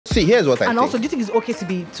See, here's what I think. And also, do you think it's okay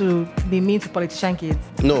to be mean to politician kids?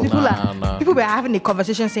 No. People were having a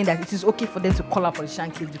conversation saying that it is okay for them to call out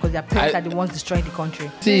politician kids because their parents are the ones destroying the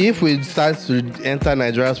country. See, if we start to enter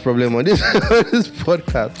Nigeria's problem on this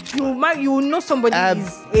podcast, you know somebody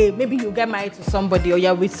maybe you get married to somebody or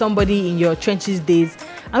you're with somebody in your trenches days,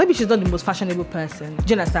 and maybe she's not the most fashionable person.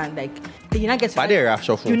 Do you understand? Like, you not get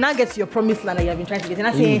to your promised land that you have been trying to get. You're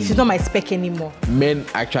not saying she's not my spec anymore. Men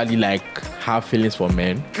actually have feelings for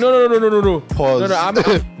men. No. Pause. No,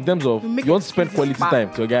 in terms of you want to spend quality time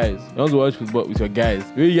with your guys. You want to watch football with your guys.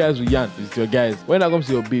 You guys will yarn with your guys. When that comes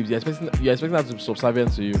to your babes, you're expecting that to be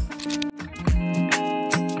subservient to you.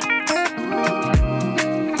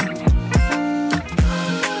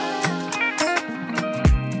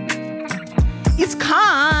 It's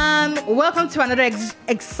calm. Welcome to another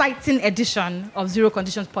exciting edition of Zero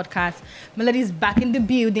Conditions podcast. Melody is back in the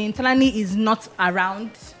building. Talani is not around,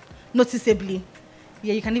 noticeably.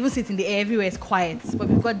 Yeah, you can even see it in the air. Everywhere is quiet. But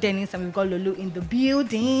we've got Dennis and we've got Lolu in the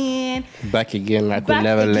building. Back again like we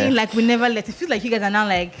never left. It feels like you guys are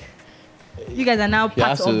now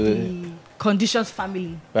part of the Conditions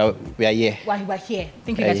family. Well, we are here. We're here.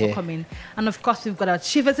 Thank you guys for coming. And of course, we've got our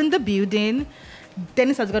Shivers in the building.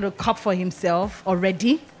 Dennis has got a cup for himself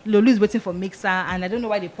already. Lolu is waiting for mixer, and I don't know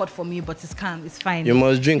why they poured for me, but it's calm. It's fine. You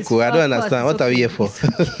must drink. I don't understand. What are we here for?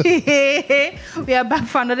 We are back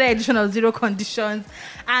for another edition of Zero Conditions,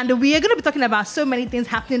 and we are going to be talking about so many things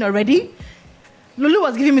happening already. Lolu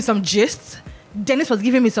was giving me some gist. Dennis was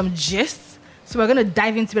giving me some gist. So we're going to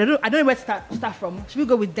dive into it. I don't know where to start from. Should we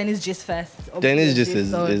go with Dennis' gist first? Dennis' gist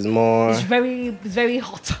is more... It's very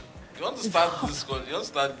hot. You want to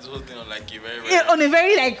start this whole thing on like a very on a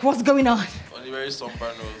very what's going on? On a very somber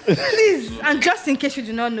note. Please, and just in case you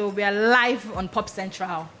do not know, we are live on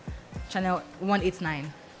Popcentral, channel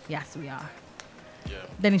 189. Yes, we are. Yeah.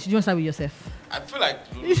 Dennis, do you want to start with yourself? I feel like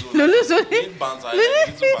Lolu's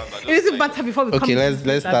little banter before we come. Okay,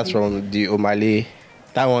 let's start from the Omah Lay.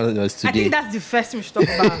 That one was today. I think that's the first thing we should talk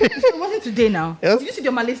about. It wasn't today now. Did you see the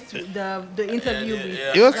Omah Lay the interview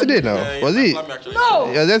with? It was today now. Was it? No.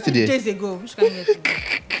 It was yesterday. 2 days ago. Which kind of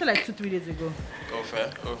yesterday? I feel like 2-3 days ago. Oh,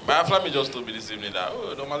 fair. My family just told me this evening that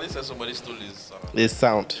Omah Lay said somebody stole his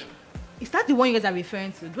sound. Is that the one you guys are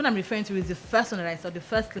referring to? The one I'm referring to is the first one that I saw, the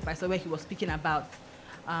first clip I saw where he was speaking about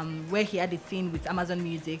where he had a thing with Amazon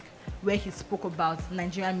Music, where he spoke about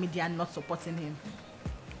Nigerian media not supporting him.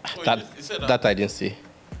 That I didn't see.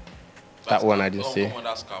 That one I didn't see. Come on,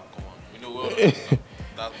 that's cap. Come on. We know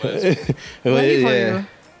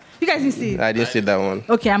You guys didn't see it? I didn't see that one.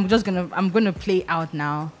 Okay, I'm gonna play out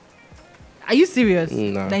now. Are you serious?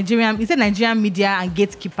 No. He said Nigerian media and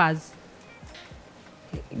gatekeepers.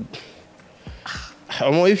 I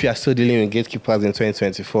don't know if you are still dealing with gatekeepers in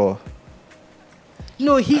 2024.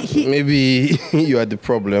 No, he maybe you are the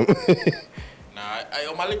problem.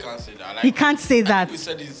 Omah Lay can't say that. He can't say that. We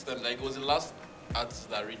said this it was the last artist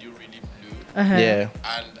that radio really blew. Yeah.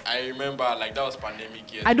 And I remember that was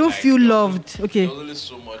pandemic years. I don't feel loved. Okay. There was only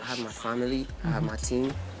so much. I have my family, I have my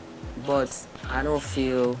team, but I don't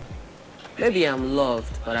feel. Maybe I'm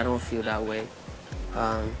loved, but I don't feel that way.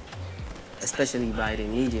 Especially by the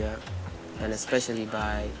media, and especially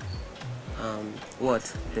by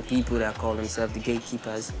the people that call themselves the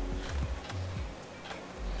gatekeepers.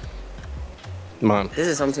 Man. This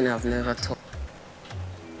is something I've never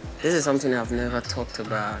talked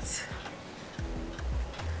about.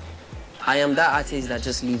 I am that artist that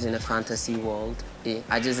just lives in a fantasy world.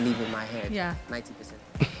 I just live in my head. Yeah. 90%.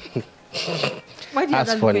 Why do you have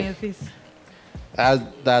that look in your face?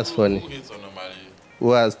 That's funny. Who hates on Omah Lay?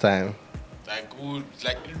 Who has time?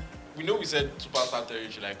 We know we said superstar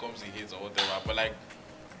territory comes in hates or whatever, but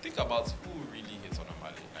think about who really hates on Omah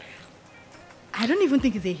Lay. I don't even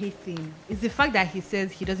think it's a hate thing. It's the fact that he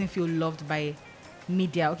says he doesn't feel loved by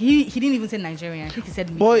media. Okay, he didn't even say Nigerian. I think he said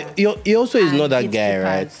media. But he also is not that guy,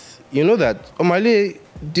 right? You know that Omah Lay,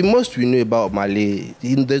 the most we know about Omah Lay,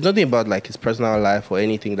 there's nothing about his personal life or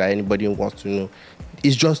anything that anybody wants to know.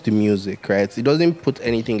 It's just the music, right? He doesn't put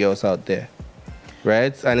anything else out there,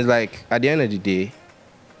 right? And it's at the end of the day,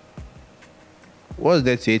 what's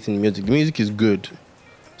there to hate in the music? The music is good.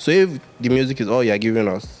 So if the music is all you're giving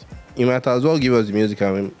us, you might as well give us the music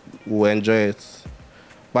and we'll enjoy it.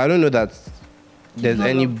 But I don't know that there's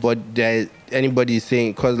anybody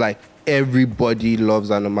saying, because everybody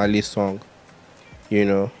loves an Omah Lay song, you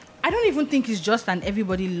know. I don't even think it's just an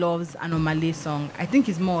everybody loves an Omah Lay song. I think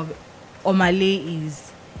it's more of Omah Lay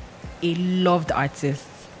is a loved artist.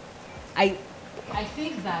 I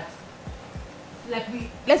think that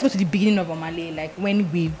let's go to the beginning of Omah Lay, when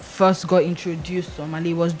we first got introduced to Omah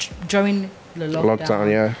Lay was during the lockdown.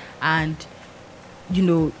 Yeah. And you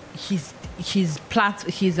know, his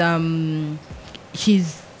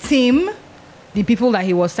team, the people that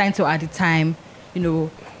he was signed to at the time, you know,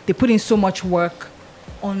 they put in so much work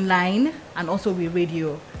online and also with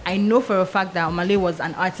radio. I know for a fact that Omah Lay was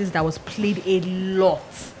an artist that was played a lot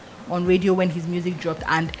on radio when his music dropped,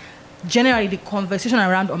 and generally the conversation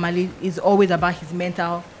around Omah Lay is always about his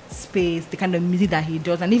mental space, the kind of music that he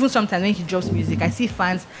does. And even sometimes when he drops music, I see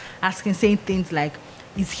fans saying things like,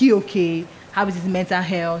 is he okay? How is his mental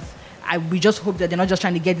health? We just hope that they're not just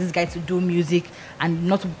trying to get this guy to do music, and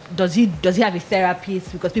not does he have a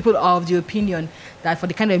therapist? Because people are of the opinion that for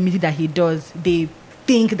the kind of music that he does, they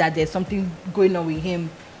think that there's something going on with him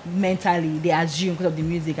mentally. They assume because of the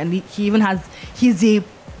music, and he's a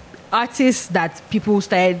artist that people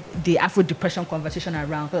started the Afro depression conversation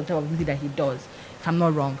around because of the type of music that he does, if I'm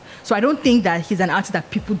not wrong. So I don't think that he's an artist that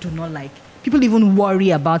people do not like. People even worry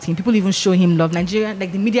about him. People even show him love. Nigeria,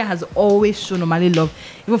 like the media has always shown Omah Lay love,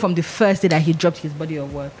 even from the first day that he dropped his body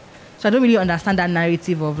of work. So I don't really understand that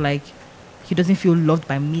narrative of like he doesn't feel loved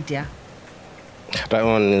by media. That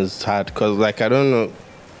one is hard because like I don't know.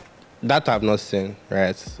 That I've not seen,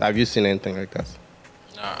 right? Have you seen anything like that?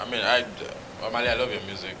 Nah, I mean, Omah Lay, I love your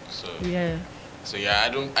music, so yeah. So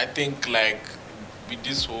yeah, I think like with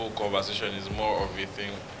this whole conversation is more of a thing,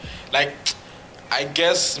 like. I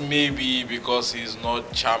guess maybe because he's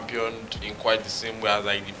not championed in quite the same way as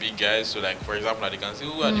like the big guys. So like for example, like they can say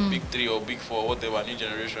who are the big three or big four, whatever, new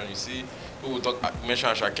generation. You see, who will talk mention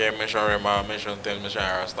Shakem, mention Rema, mention Ten, mention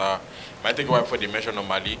Arasta. Might take a while before they mention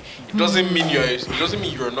Omah Lay. It doesn't mean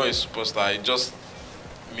you're not a superstar. It just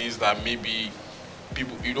means that maybe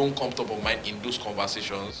you don't come top of mind in those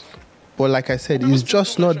conversations. But like I said, he's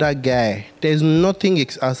just not that guy. There's nothing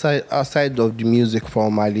outside of the music for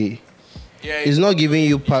Omah Lay. Yeah, he's not giving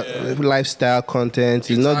you lifestyle content.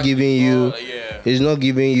 He's not giving you. He's not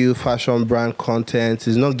giving you fashion brand content.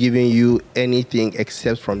 He's not giving you anything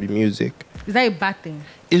except from the music. Is that a bad thing?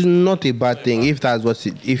 It's not a bad thing if that's what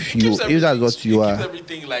you are. Keeps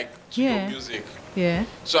everything like to your music. Yeah.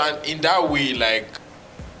 So and in that way, like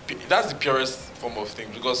that's the purest form of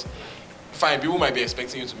things, because fine, people might be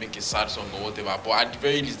expecting you to make a sad song or whatever, but at the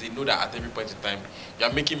very least, they know that at every point in time,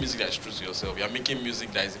 you're making music that is true to yourself. You're making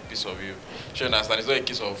music that is a piece of you. You understand? It's not a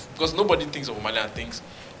case of, because nobody thinks of Omah Lay and thinks,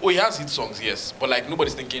 oh, he has hit songs, yes, but like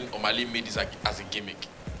nobody's thinking Omah Lay made this as a gimmick.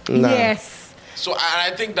 Nah. Yes. So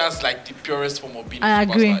I think that's like the purest form of being I a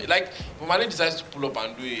superstar. agree. Like if Omah Lay decides to pull up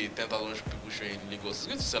and do a 10,000 people show in Lagos, it's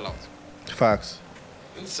going to sell out. Facts.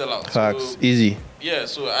 Sell out. Facts. So, easy. Yeah,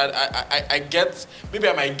 so I get, maybe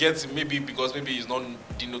I might get, maybe because maybe it's not,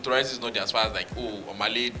 the notoriety is not as far as like, oh,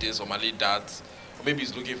 Omah Lay this, Omah Lay that, or maybe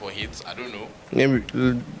he's looking for hits, I don't know. Maybe,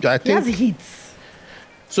 I think. He has hits.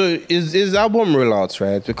 So his album rollouts,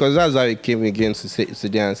 right? Because that's how he came again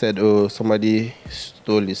today and said, oh, somebody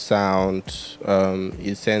stole his sound.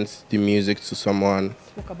 He sent the music to someone.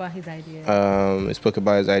 Spoke about his idea. He spoke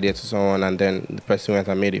about his idea to someone, and then the person went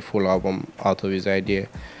and made a full album out of his idea.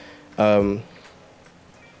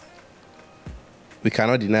 We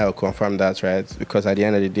cannot deny or confirm that, right? Because at the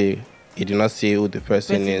end of the day, he did not say who the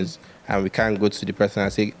person is, and we can't go to the person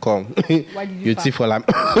and say, come, Why did you for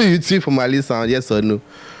Omah Lay sound, yes or no,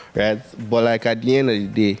 right? But like at the end of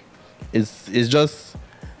the day, it's just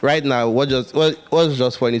right now. What's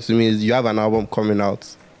just funny to me is you have an album coming out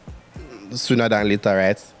sooner than later,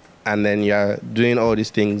 right? And then you're doing all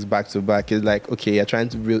these things back to back. It's like, okay, you're trying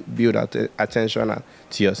to build attention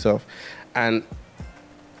to yourself. And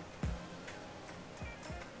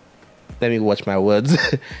let me watch my words.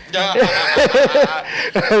 Let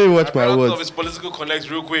me watch my words. Of his political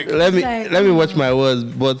connects real quick. Let me watch my words.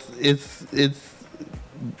 But it's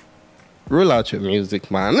roll out your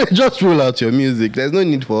music, man. Just roll out your music. There's no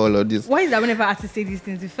need for all of this. Why is that whenever artists say these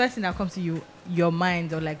things, the first thing that comes to your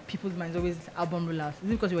mind or like people's minds always album rollouts? Is it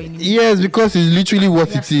because you were in the Yes, because it's literally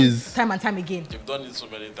what it is. Time and time again. You've done it so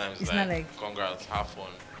many times. It's not like congrats, have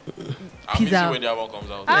fun. I'll miss you when the album comes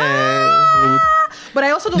out. But I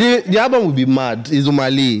also don't. The album will be mad. It's Omah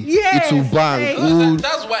Lay. Yes, it will bang.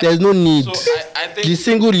 That's why. There's no need. So I think the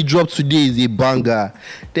single he dropped today is a banger.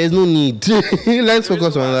 There's no need. Let's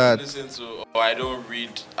focus on that. Listen to, or I don't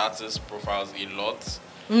read artist profiles a lot.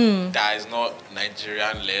 That is not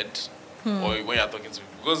Nigerian led, or when you're talking to me,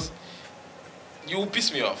 because you will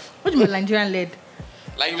piss me off. What do you mean Nigerian led?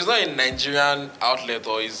 Like if it's not a Nigerian outlet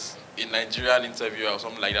or is a Nigerian interviewer or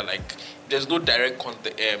something like that, like there's no direct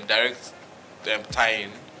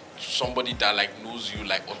tying to somebody that like knows you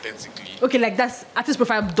like authentically. Okay, like that's artist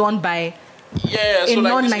profile done by Yeah, so a like these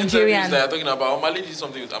non-Nigerian. interviews that you're talking about, Omah Lay did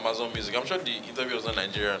something with Amazon Music. I'm sure the interview was not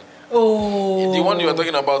Nigerian. Oh. The one you were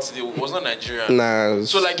talking about today was not Nigerian. Nah.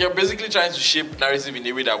 So like you're basically trying to shape narrative in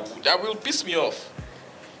a way that will piss me off.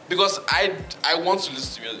 Because I want to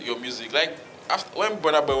listen to your music. Like after, when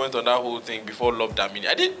Burna Boy went on that whole thing before Love Damini,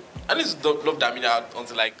 I didn't love Damini out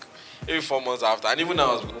until like maybe 4 months after. And even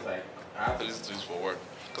now it's because like I have to listen to this for work.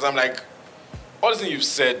 Because I'm like, all the things you've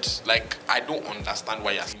said, like I don't understand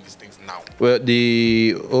why you're saying these things now. Well,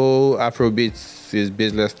 the whole Afrobeats is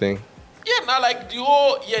business thing. Yeah, now like the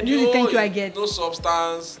whole Thank you, I get. No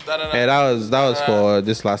substance. Yeah, that was for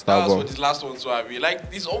this last That album. was for this last one, so I mean,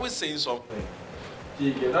 like he's always saying something.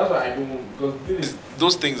 Yeah, that's why I don't, because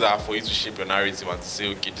those things are for you to shape your narrative and to say,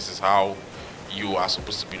 okay, this is how you are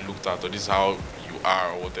supposed to be looked at, or this is how you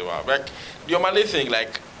are, or whatever. Like the Omah Lay thing,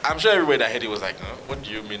 like I'm sure everybody that heard it was like, what do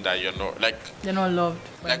you mean that you're not like? You're not loved.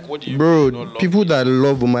 Like what do you Bro, mean you're not loved? people that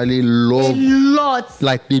love Omah Lay A love, lot.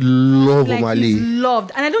 like they love Like Omah he's Lay.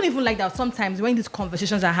 loved, and I don't even like that. Sometimes when these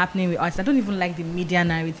conversations are happening with us, I don't even like the media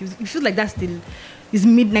narratives. It feels like that's is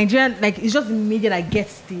Nigerian. Like it's just the media that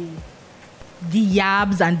gets the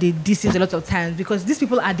yabs and the disses a lot of times, because these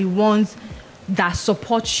people are the ones that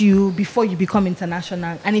support you before you become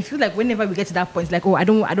international. And it feels like whenever we get to that point, it's like, oh, I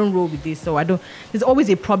don't roll with this, so I don't. There's always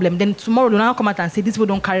a problem. Then tomorrow they'll now come out and say these people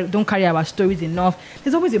don't carry our stories enough.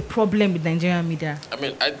 There's always a problem with Nigerian media. I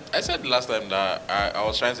mean, I said last time that I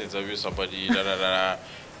was trying to interview somebody,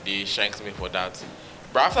 they shanked me for that.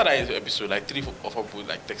 But after that episode, like 3 or 4 people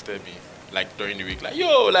like texted me, like during the week, like,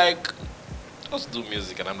 yo, like, let's do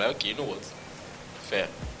music. And I'm like, okay, you know what? Fair.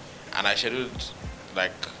 And I scheduled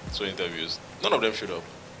like 2 interviews. None of them showed up.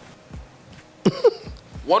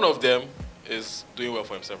 One of them is doing well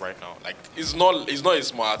for himself right now. Like, he's not a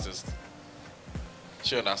small artist.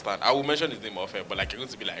 You understand? I will mention his name off air, but like, you're going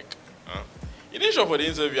to be like, huh? He didn't show up for the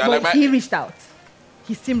interview. But he reached out.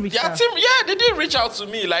 His team reached out. Yeah, they did reach out to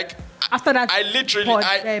me. Like, after that, I literally,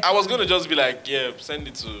 I was going to just be like, yeah, send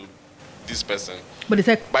it to this person. But they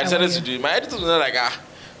said, I decided to do it. My editor was like,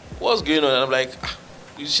 what's going on? And I'm like,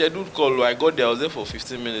 you scheduled call. I got there, I was there for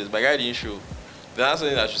 15 minutes. My guy didn't show. Then I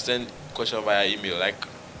said I should send question via email. Like,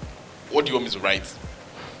 what do you want me to write?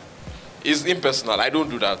 It's impersonal. I don't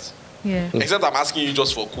do that. Yeah. Except I'm asking you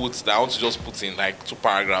just for quotes that I want to just put in like 2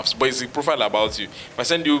 paragraphs. But it's a profile about you. If I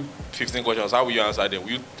send you 15 questions, how will you answer them?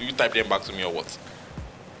 Will you type them back to me or what?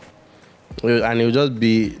 And it'll just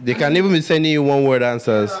be, they can even be sending you 1-word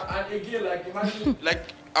answers. And again, like, imagine, like,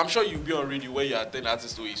 I'm sure you'll be on radio where you are telling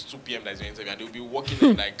artists to it's 2 p.m. that's your interview, and they'll be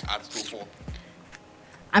working like at 4.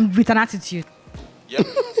 I'm with an attitude. Yep.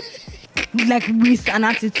 Like with an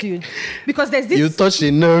attitude, because there's this. You touched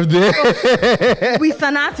the nerve there. With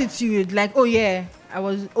an attitude, like, oh yeah, I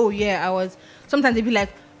was. Sometimes they'd be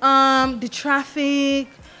like, the traffic.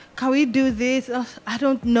 Can we do this? I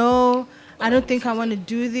don't know. I don't think I want to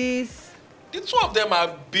do this. The 2 of them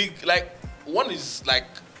are big. Like, one is like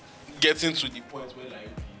getting to the point where like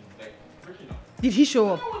he's like breaking up. Did he show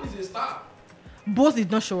up? The other one is a star. Both did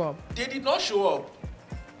not show up. They did not show up.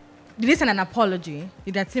 Did they send an apology?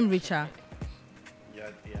 Did that team reach out? You're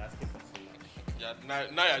asking for too much. Yeah,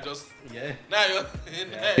 now you're just. Yeah. Now you're.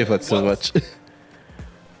 Asking for too much.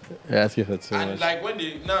 You're asking for too And much. like when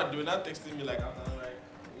they were not texting me like after, I'm like,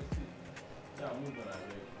 yeah, move on.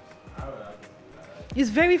 It's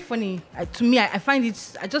very funny. To me, I find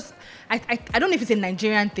it. I don't know if it's a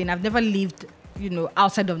Nigerian thing. I've never lived,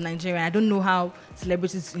 outside of Nigeria. I don't know how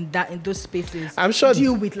celebrities in those spaces I'm sure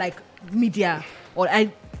deal with like media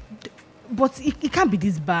but it can't be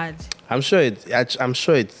this bad. I'm sure it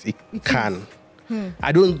can.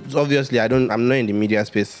 I'm not in the media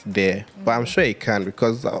space there, but I'm sure it can,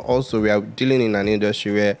 because also we are dealing in an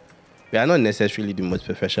industry where we are not necessarily the most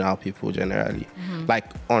professional people generally. Like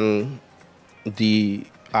on the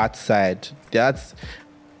art side, I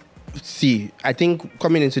think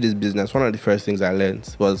coming into this business, one of the first things I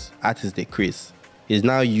learned was art is the craze. It's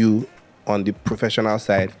now you on the professional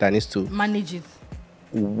side that needs to manage it,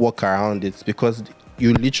 work around it, because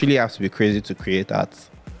you literally have to be crazy to create art,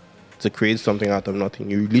 to create something out of nothing.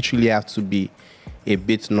 You literally have to be a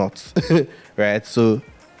bit nuts, right? So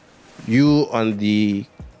you on the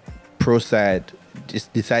pro side,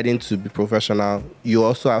 just deciding to be professional, you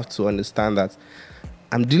also have to understand that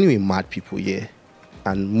I'm dealing with mad people here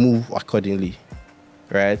and move accordingly,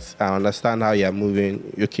 right? I understand how you're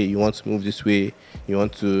moving. Okay, you want to move this way. You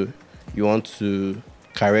want to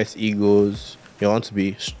caress egos. You want to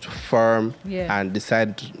be firm and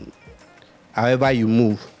decide, however you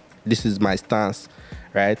move, this is my stance,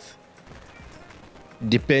 right?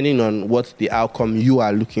 Depending on what the outcome you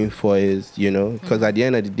are looking for is, because at the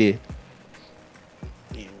end of the day,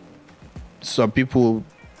 some people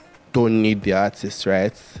don't need the artist,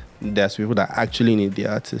 right? There's people that actually need the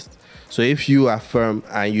artist. So if you are firm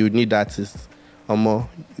and you need artists,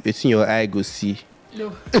 it's in your eye go see.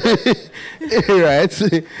 No.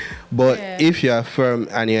 Right? But if you are firm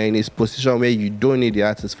and you're in this position where you don't need the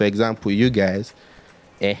artist, for example, you guys,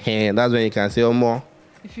 that's when you can say,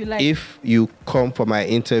 if you like, if you come for my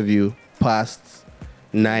interview past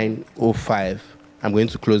 9:05, I'm going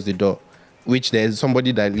to close the door. Which there's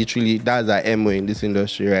somebody that literally does that MO in this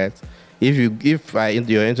industry, right? If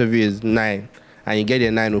your interview is 9 and you get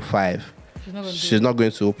there 9:05, she's not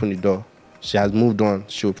going to open the door. She has moved on.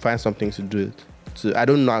 She'll find something to do. I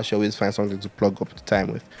don't know how she always finds something to plug up the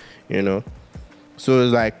time with, So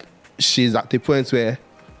it's like she's at the point where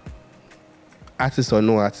artist or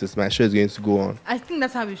no artist, my show is going to go on. I think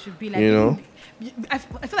that's how it should be. Like, I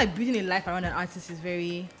feel like building a life around an artist is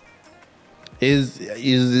very.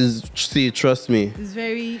 See, trust me. It's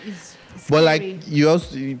very. But like you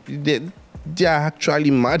also, they are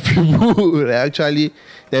actually mad people.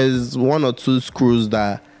 There's one or two screws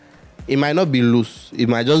that it might not be loose. It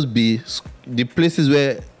might just be the places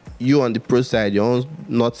where you on the pro side, your own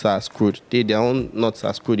nuts are screwed. Their own nuts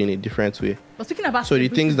are screwed in a different way. But speaking about so the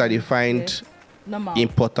things that they find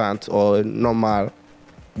important or normal,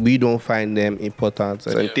 we don't find them important.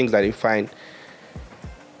 And things that they find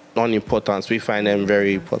non-important, we find them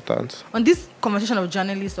very important. On this conversation of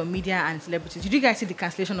journalists or media and celebrities, did you guys see the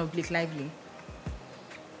cancellation of Blake Lively?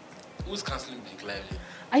 Who's cancelling Blake Lively?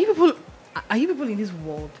 Are you people in this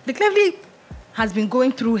world? Blake Lively has been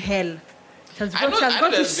going through hell. She has gone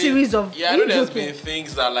through a series of... Yeah, I know there's been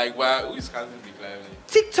things that like, who is cancelling Blake Lively?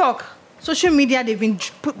 TikTok, social media, they've been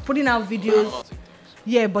putting out videos.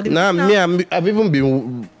 Yeah, but... I've even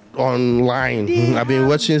been online. I've been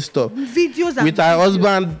watching stuff. Videos with her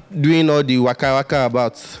husband doing all the waka waka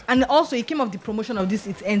about. And also, it came off the promotion of this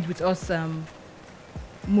It Ends With Us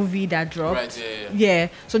movie that dropped. Right, yeah.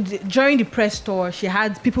 So during the press tour, she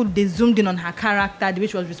had people, they zoomed in on her character, the way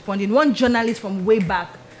she was responding. One journalist from way back,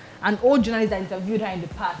 an old journalist that interviewed her in the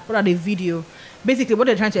past, put out a video. Basically, what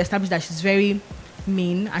they're trying to establish that she's very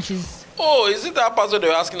mean and she's... Oh, is it that part where they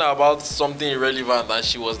were asking her about something irrelevant and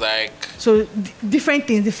she was like... So, different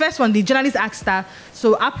things. The first one, the journalist asked her,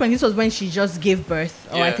 so apparently this was when she just gave birth.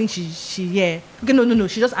 Or I think she Okay, no.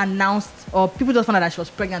 She just announced, or people just found out that she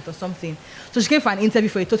was pregnant or something. So she came for an interview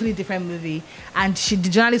for a totally different movie. And the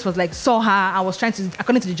journalist was like, saw her and was trying to,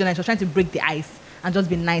 according to the journalist, was trying to break the ice and just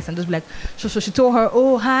be nice and just be like, so she told her,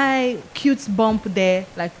 oh, hi, cute bump there,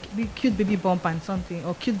 like cute baby bump and something,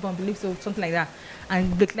 or cute bump, lips or something like that.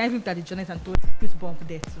 And Blake Lively looked at the journalist and told her, cute bump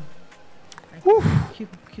there too. Like,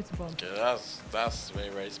 cute bump. Okay, that's very,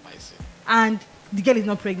 very spicy. And the girl is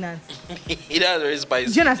not pregnant. That's very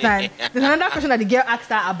spicy. Do you understand? There's another question that the girl asked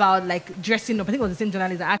her about, like, dressing up. I think it was the same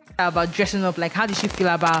journalist that asked her about dressing up. Like, how did she feel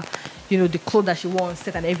about, the clothes that she wore on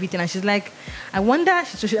set and everything? And she's like, I wonder... I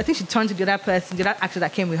think she turned to the other person, the other actor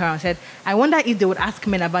that came with her and said, I wonder if they would ask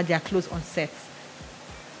men about their clothes on set.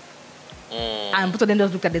 And both of them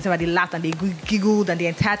just looked at themselves and they laughed and they giggled, and the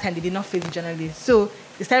entire time they did not face the journalist. So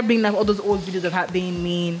they started bringing up all those old videos of her being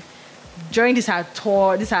mean. During this her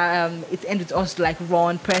tour, It Ends With Us, like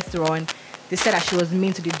press run, they said that she was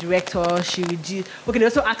mean to the director. They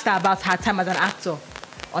also asked her about her time as an actor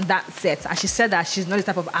on that set, and she said that she's not the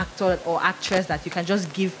type of actor or actress that you can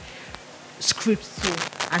just give scripts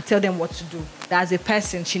to and tell them what to do. That as a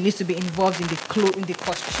person, she needs to be involved in the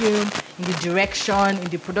costume, in the direction, in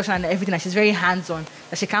the production and everything. And she's very hands-on.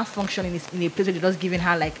 That she can't function in a place where they're just giving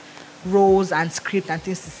her like roles and script and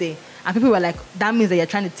things to say. And people were like, that means that you're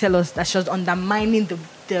trying to tell us that she was undermining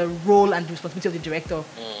the role and the responsibility of the director,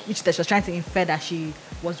 which that she was trying to infer that she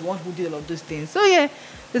was the one who did all of those things. So yeah,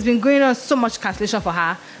 there's been going on so much cancellation for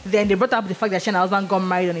her. Then they brought up the fact that she and her husband got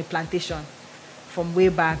married on a plantation from way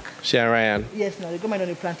back. She and Ryan. Yes, no, they got married on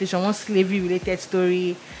a plantation. One slavery-related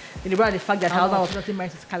story. Then they brought up the fact that her husband was not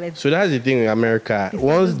married to Scarlett. So that's the thing with America.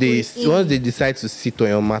 Once they decide to sit on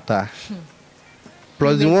your matter,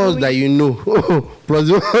 plus the ones that you know, plus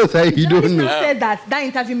the ones that you don't know. Said that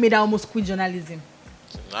interview made her almost quit journalism.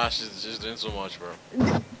 Nah, she's doing so much, bro.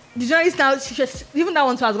 The journalist now, even that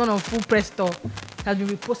one too has gone on full press tour. Has been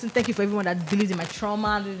reposting, thank you for everyone that believes in my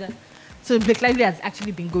trauma. So Blake Lively has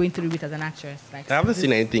actually been going through it as an actress. Like, I haven't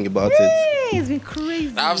seen anything about it. It's been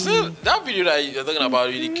crazy. I've seen that video that you're talking about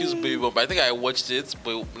with the cute baby bump. I think I watched it,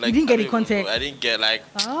 but like you didn't get the context. I didn't get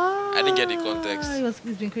the context.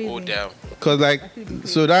 It's been crazy. Oh damn. Cause like,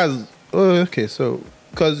 so that's okay. So,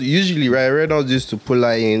 cause usually, right, Reynolds used to pull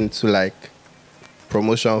her into like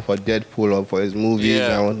promotion for Deadpool or for his movies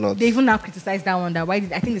and whatnot. They even now criticize that one. That I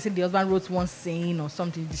think they said the husband wrote one saying or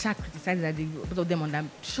something. They should criticize that both of them on that.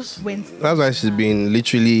 Just went. That's why she's been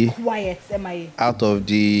literally quiet. MIA. Out of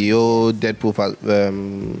the old Deadpool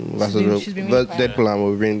versus she's been really Deadpool and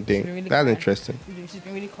Wolverine thing. Really That's quiet. interesting. She's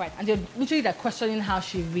been really quiet, and they're literally like questioning how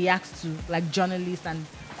she reacts to like journalists and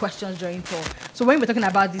questions during tour. So when we're talking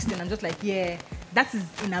about this thing, I'm just like, yeah, that is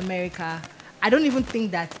in America. I don't even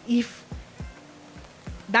think that if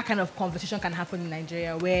that kind of conversation can happen in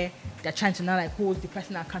Nigeria where they're trying to now like hold the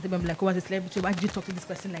person accountable and be like, oh, as a celebrity, why did you talk to this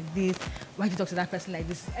person like this? Why did you talk to that person like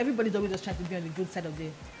this? Everybody's always just trying to be on the good side of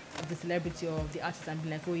the celebrity or of the artist and be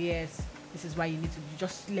like, oh yes, this is why you need to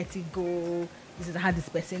just let it go. This is how this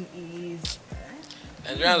person is.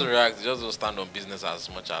 Nigerians react, they just don't stand on business as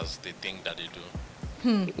much as they think that they do.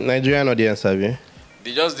 Nigerian audience, have you?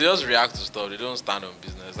 They just react to stuff. They don't stand on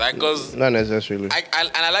business. Like, cause not necessarily.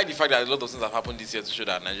 I like the fact that a lot of things have happened this year to show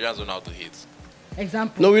that Nigerians don't know how to hate.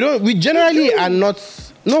 Example. No, we don't. We generally are not.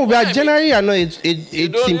 No, we are generally are not hating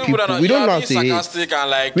people. We don't know how to hate. And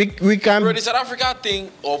like, we can. Bro, the South Africa thing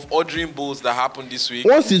of ordering boats that happened this week.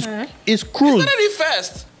 Once it's cruise. It's not the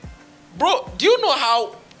first. Bro, do you know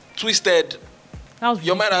how twisted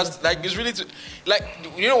your mind has? Like, it's really like,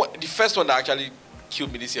 you know what? The first one that actually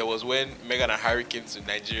killed me this year was when Meghan and Harry came to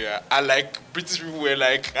Nigeria, and like British people were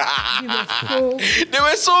like, they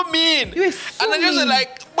were so mean. And Nigerians were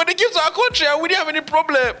like, but they came to our country and we didn't have any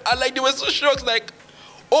problem. And like they were so shocked, like,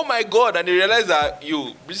 oh my god. And they realized that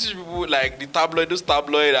British people, like the those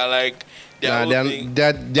tabloid are like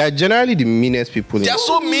they're generally the meanest people. They're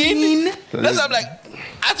so mean. That's why I'm like,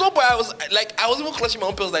 at one point I was even clutching my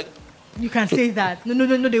own pills like, you can say that.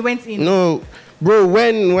 No, they went in. No. Bro,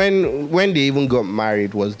 when they even got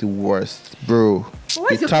married was the worst, bro.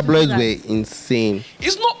 The tabloids were insane.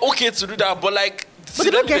 It's not okay to do that, but like, but they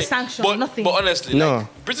don't get sanctioned, nothing. But honestly, no.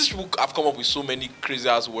 Like, British people have come up with so many crazy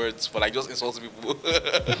ass words for like just insulting people.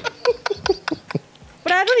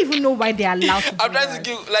 But I don't even know why they're allowed to. I'm trying to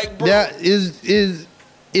give like, bro. There is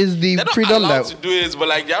the they're freedom not allowed that to do it, but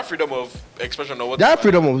like they have freedom of expression or whatever. They have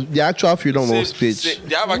freedom of the actual freedom of speech.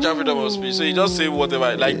 They have actual freedom of speech, so you just say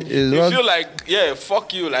whatever. Like you feel like, yeah,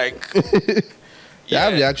 fuck you, like. They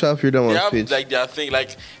have the actual freedom of speech. Like their thing,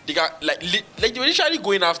 like they got like they were literally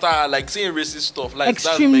going after her, like saying racist stuff, like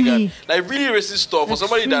extremely, that's like really racist stuff for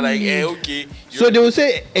somebody that like, okay. So they will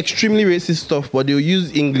say extremely racist stuff, but they will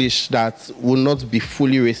use English that will not be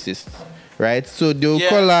fully racist. Right, so they will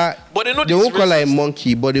call her. But they won't call her a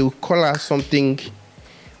monkey, but they will call her something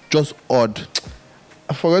just odd.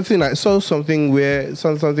 I forgot. I saw something where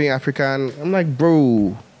something African. I'm like,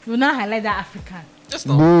 bro. You now highlight that African. Yes,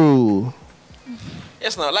 no. Bro.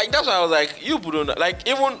 Yes, no. Like that's why I was like, you put on like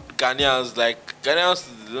even Ghanaians, like Ghanaians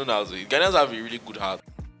don't know how to. Ghanaians have a really good heart.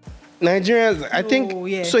 Nigerians, I think.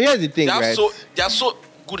 Yeah. So here's the thing, right? They are so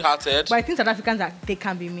good-hearted. But I think South Africans they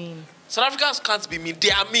can be mean. South Africans can't be mean. They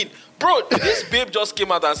are mean. Bro, this babe just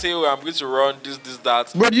came out and said, oh, I'm going to run this,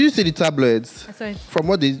 that. Bro, did you see the tabloids? I saw it. From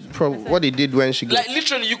what they did when she got... Like,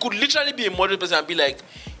 literally, you could literally be a modern person and be like,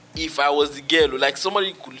 if I was the girl, like,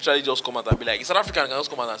 somebody could literally just come out and be like, a South African can just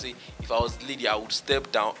come out and say, if I was the lady, I would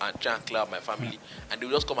step down and try and clear up my family. And they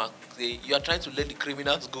would just come and say, you are trying to let the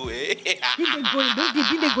criminals go, eh? Did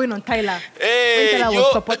they going on Tyler? Hey, when Tyler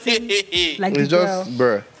was supporting, like, it's just,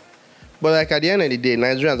 bro. But like at the end of the day,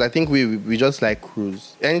 Nigerians, I think we just like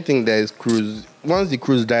cruise. Anything that is cruise, once the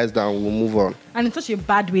cruise dies down, we'll move on. And it's such a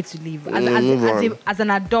bad way to live. As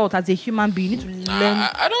an adult, as a human being, you need to learn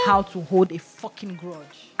how to hold a fucking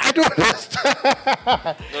grudge. I don't understand.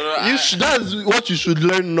 That's what you should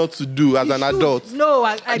learn not to do as an adult.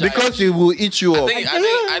 No, because it will eat you up.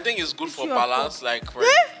 I think it's good for balance. Like,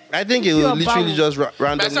 I think it will literally just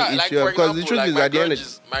randomly eat you up. Because the truth is, at the end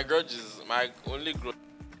of my only grudge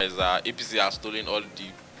is APC has stolen all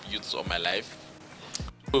the youths of my life.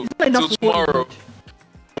 Till tomorrow,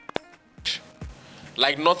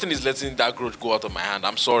 like nothing is letting that grudge go out of my hand.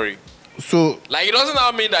 I'm sorry. So like it doesn't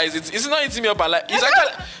now mean that it's not eating me up alive. It's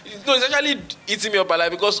actually eating me up alive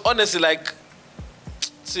because honestly, like,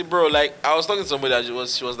 see, bro, like I was talking to somebody that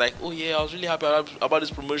she was like, oh yeah, I was really happy about this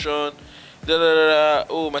promotion.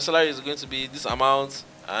 Oh, my salary is going to be this amount,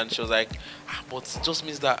 and she was like, but it just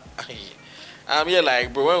means that. I'm here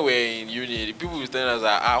like, bro, when we're in uni, the people were telling us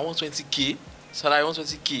that I want 20k, salary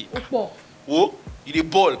 120k. Whoa, you the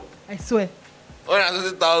ball. I swear.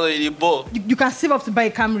 120,000 in the ball. You can save up to buy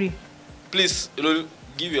a Camry. Please,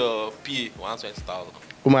 give your PA 120,000.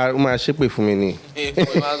 Uma, shape for me.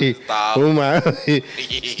 Uma,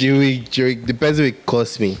 the person will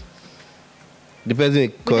cost me. The person will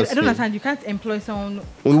cost me. I don't understand. You can't employ someone.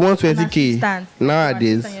 We want 20k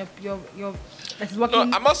nowadays. that is working.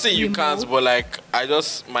 No, I'm not saying you remote. can't, but like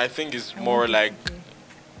my thing is more like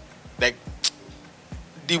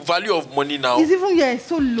the value of money now. It's even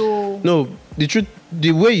so low. No, the truth,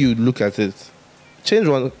 the way you look at it, change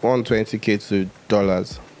 120K to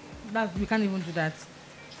dollars. We can't even do that.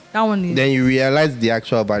 That one is. Then you realize the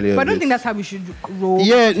actual value of it. But I don't think that's how we should roll.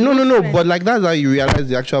 Yeah, no. But like that's how you realize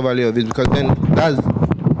the actual value of it, because then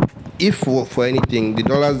if for anything, the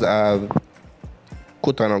dollars are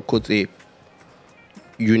quote unquote a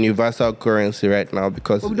universal currency right now,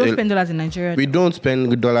 because But we don't spend dollars in Nigeria. We don't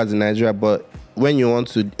spend dollars in Nigeria, but when you want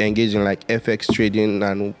to engage in like FX trading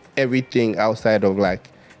and everything outside of like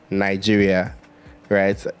Nigeria,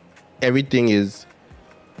 right? Everything is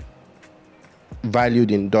valued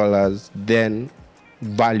in dollars, then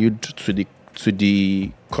valued to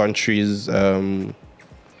the country's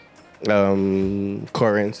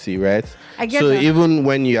currency, right? I get so that. even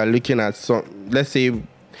when you are looking at let's say,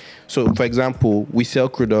 so for example, we sell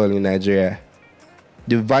crude oil in Nigeria.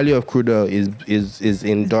 The value of crude oil is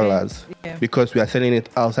in dollars, because we are selling it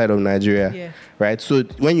outside of Nigeria, right? So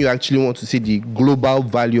when you actually want to see the global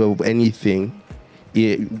value of anything,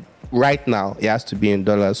 right now it has to be in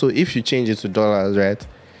dollars. So if you change it to dollars, right,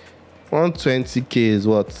 120K is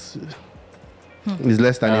what? Is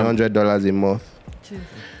less than $100 a month. Jeez.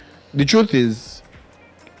 The truth is,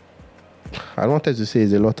 I wanted to say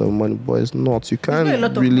it's a lot of money, but it's not. You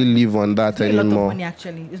can't really live on that anymore. It's not a lot of anymore. money,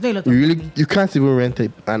 actually. It's not a lot of money. You can't even rent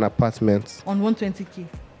an apartment. On 120K.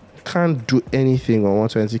 Can't do anything on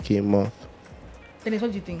 120K a month. Dennis,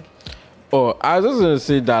 what do you think? Oh, I was just going to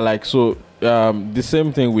say that, like, so the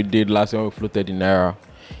same thing we did last year when we floated in Naira.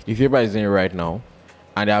 Ethiopia is in it right now,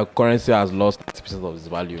 and their currency has lost 90% of its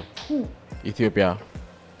value. Who? Ethiopia.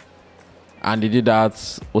 And they did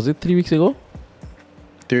that, was it 3 weeks ago?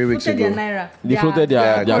 3 weeks Floated ago. their Naira. They floated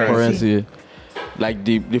their currency. currency. Like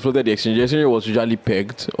they floated the exchange. The exchange was usually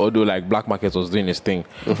pegged, although like black market was doing its thing.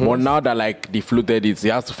 But now that like they floated it, they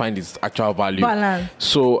have to find its actual value. Balance.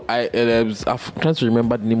 So I'm trying to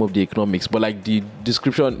remember the name of the economics, but like the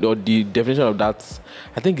description or the definition of that,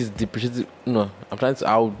 I think is depreciative. No,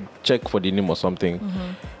 I'll check for the name or something.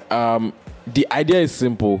 The idea is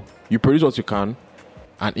simple: you produce what you can,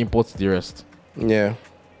 and import the rest. Yeah.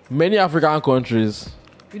 Many African countries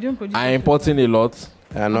We don't produce are importing a lot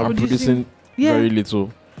And and producing very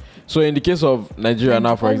little. So in the case of Nigeria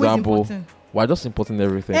now, for Always example, importing. we're just importing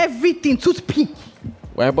everything. Everything, toothpick.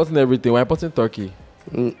 We're importing everything. We're importing Turkey.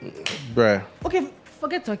 Bruh. Okay,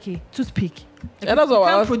 forget Turkey. Toothpick. Like, And that's you what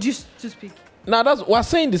I can't was- produce toothpick. Now we're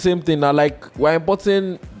saying the same thing now. Like we're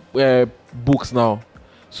importing books now.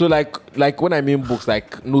 So like when I mean books,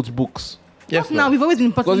 like notebooks. Yes, Now we've always been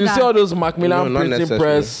importing Because you that. see all those Macmillan No, not printing necessarily.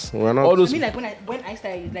 press, We're not- all I those. mean, like when I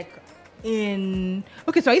started, like in.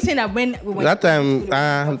 Okay, so are you saying that when we went That time,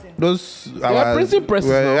 importing? those are printing presses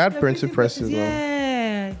We now. had printing presses. now.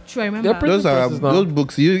 Yeah, true. I remember. They're printing Those are presses now. those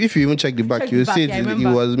books. If you even check the back, Check you the back, see yeah, I it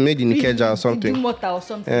remember. was made in Maybe Ikeja or in something. water or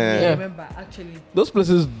something. Yeah. Yeah, I remember actually. Those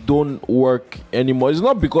places don't work anymore. It's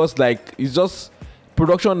not because like it's just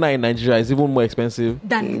production now in Nigeria is even more expensive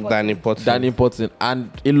Than importing. than importing, and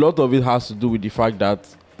a lot of it has to do with the fact that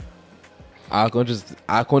our countries,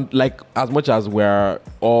 like as much as we're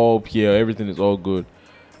all here, everything is all good.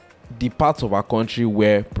 The parts of our country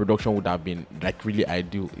where production would have been like really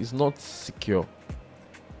ideal is not secure.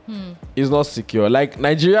 It's not secure. Like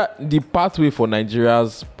Nigeria, the pathway for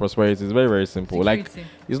Nigeria's prosperity is very, very simple. Like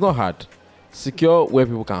Security. it's not hard. Secure where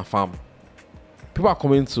people can farm. People are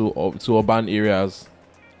coming to urban areas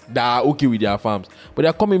that are okay with their farms, but they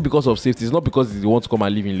are coming because of safety. It's not because they want to come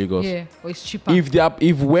and live in Lagos. Yeah, or it's cheaper.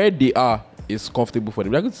 If where they are is comfortable for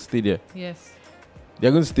them, they're going to stay there. Yes.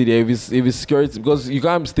 They're going to stay there if it's security, because you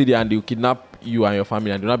can't stay there and they'll kidnap you and your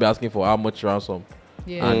family and they'll not be asking for how much ransom.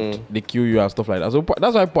 Yeah. And they kill you and stuff like that. So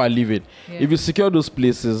that's why people are leaving. Yeah. If you secure those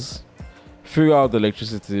places, figure out the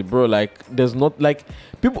electricity, bro. Like there's not like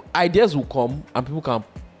ideas will come and people can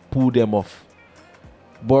pull them off.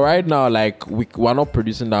 But right now, like we're not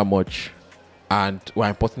producing that much, and we're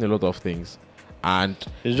importing a lot of things, and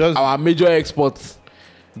It's just our major exports,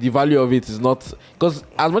 the value of it is not, because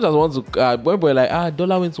as much as I want to when we're like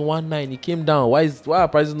dollar went to 1.9, it came down, why are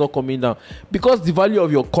prices not coming down? Because the value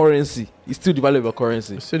of your currency is still the value of your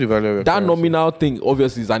currency. still the value of your That currency. nominal thing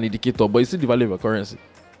obviously is an indicator, but it's still the value of your currency.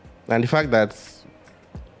 And the fact that,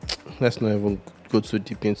 let's not even go too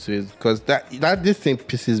deep into it, because that this thing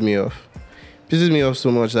pisses me off. Pisses me off so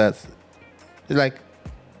much that it's like,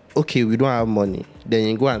 okay, we don't have money. Then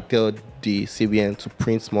you go and tell the CBN to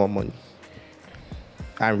print more money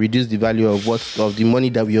and reduce the value of the money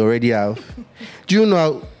that we already have. Do you know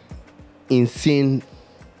how insane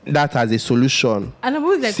that as a solution. And I'm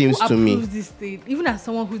always like, Seems who to me. approves this thing? Even as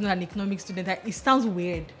someone who's not an economics student, it sounds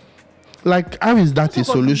weird. Like, how is that a What's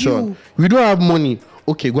up with solution? you? We don't have money.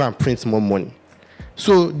 Okay, go and print more money.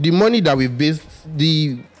 So the money that we based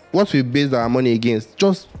what we based our money against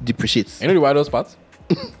just depreciates. You know the wildest part?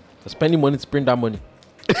 Spending money to print that money.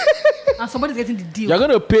 And somebody's getting the deal. You're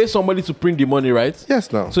gonna pay somebody to print the money, right?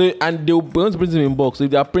 Yes, now. So and they'll going to print it in bulk. So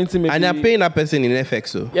if they are printing, maybe And they're paying that person in FX.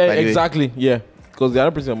 So yeah, by the way. exactly. Yeah, because they are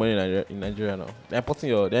not printing your money in Nigeria now. They're importing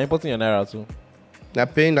your naira too. They're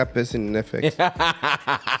paying that person in FX.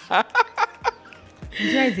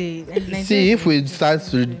 See, if we start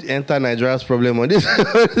to enter Nigeria's problem on this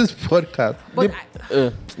this podcast. But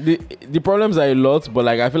The problems are a lot, but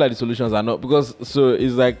like I feel like the solutions are not, because so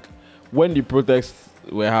it's like when the protests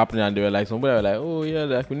were happening and they were like, somebody were like, oh yeah,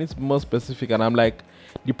 like we need to be more specific, and I'm like,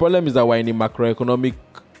 the problem is that we're in a macroeconomic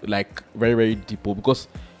like very very deep hole, because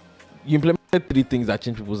you implemented 3 things that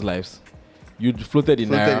change people's lives. You floated in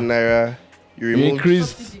naira, You you removed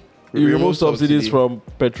increased, subsidy. you removed subsidies from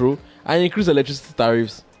petrol, and you increased electricity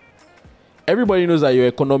tariffs. Everybody knows that your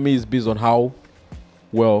economy is based on how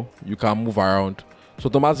well you can move around. So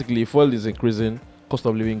automatically, if fuel is increasing, cost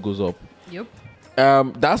of living goes up. Yep.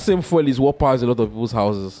 That same fuel is what powers a lot of people's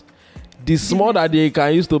houses. The small that they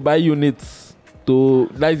can use to buy units to,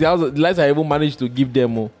 like the lights I even managed to give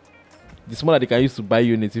them, the small that they can use to buy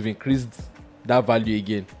units, you've increased that value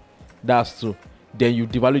again. That's true. Then you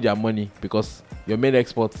devalue their money because your main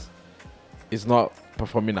export is not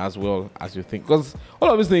performing as well as you think. Because all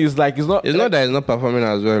of this thing is like, it's not that it's not performing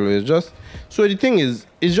as well. It's just, so the thing is,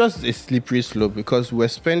 it's just a slippery slope, because we're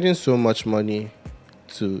spending so much money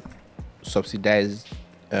to subsidize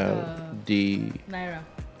the Naira.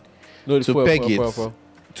 no, the to fuel, peg fuel, it. fuel.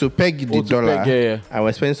 to peg the Oh, to dollar, peg, yeah. and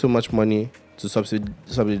we're spending so much money to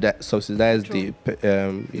subsidize the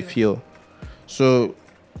fuel. So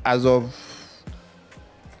as of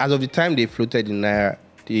the time they floated in naira,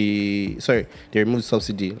 they removed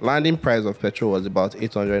subsidy. Landing price of petrol was about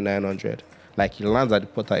 800-900. Like, it lands at the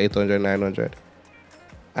port at 800-900,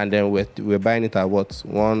 and then we're buying it at what,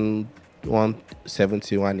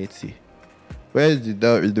 170-180. Where is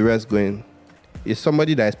the rest going? It's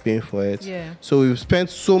somebody that is paying for it. Yeah. So we've spent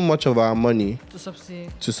so much of our money To subsidy.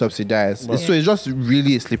 to subsidize. Right. So it's just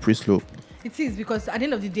really a slippery slope. It is, because at the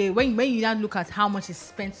end of the day, when you now look at how much is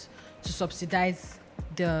spent to subsidize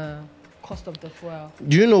the cost of the fuel.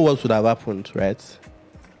 Do you know what would have happened, right?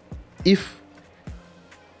 If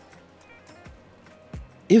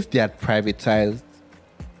they had privatized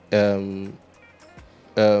the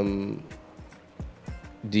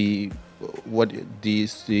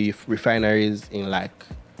refineries in like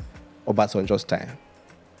Obasanjo's time,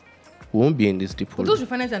 we won't be in this deep hole. But those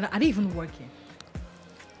refineries are they even working?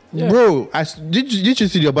 Yeah. Bro, did you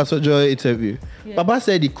see the Obasanjo interview? Yeah. Baba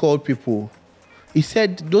said he called people. He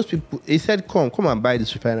said come and buy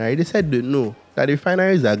this refinery. They said no, that the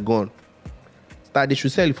refineries are gone, that they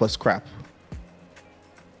should sell it for scrap.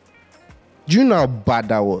 Do you know how bad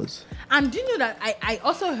that was? And do you know that I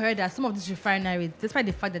also heard that some of these refineries, despite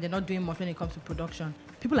the fact that they're not doing much when it comes to production,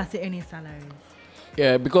 people are still earning salaries.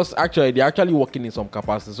 Yeah, because actually they're actually working in some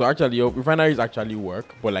capacity. So actually your refineries actually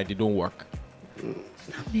work, but like they don't work.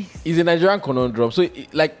 It's a Nigerian conundrum. So it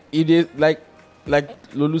is like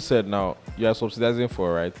Lolu said, now you are subsidizing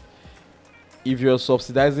for, right? If you're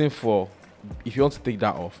subsidizing for, if you want to take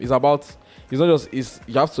that off, you have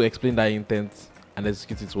to explain that intent and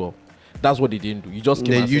execute it well. That's what they didn't do. You just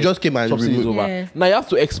came and subsidies removed. over. Yeah. Now you have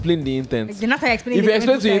to explain the intent. They're not explaining. If you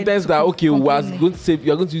explain to the intent that okay, we are complaining. going to save,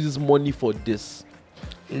 you are going to use this money for this.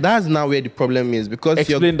 That's now where the problem is, because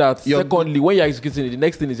Explain that. you're- Secondly, when you're executing it, the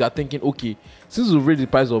next thing is you're thinking, okay, since we've raised the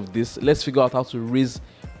price of this, let's figure out how to raise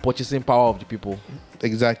purchasing power of the people.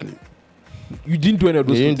 Exactly. You didn't do any of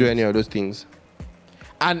those They things. didn't do any of those things.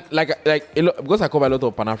 And like a lot, because I cover a lot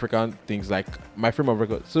of Pan-African things, like my frame of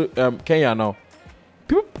record. So Kenya now,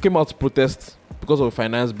 people came out to protest because of a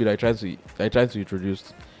finance bill I tried to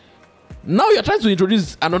introduce. Now you're trying to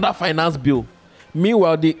introduce another finance bill.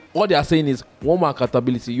 Meanwhile, what they are saying is one more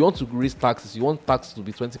accountability. You want to raise taxes. You want tax to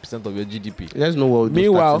be 20% of your GDP. Let's know what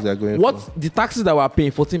Meanwhile, those taxes are going what for. the taxes that we're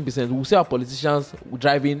paying 14%, we see our politicians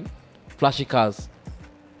driving flashy cars.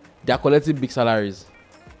 They are collecting big salaries.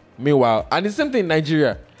 Meanwhile, and the same thing in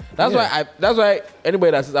Nigeria. That's why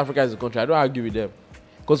anybody that says Africa is a country, I don't argue with them,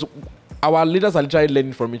 because our leaders are literally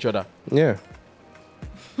learning from each other. Yeah.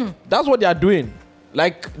 That's what they are doing.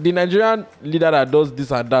 Like the Nigerian leader that does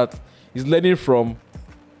this and that is learning from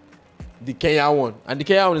the Kenyan one, and the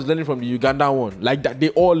Kenyan one is learning from the Ugandan one. Like that, they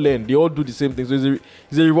all learn. They all do the same thing. So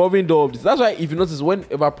it's a revolving door of this. That's why if you notice,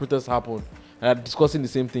 whenever protests happen and are discussing the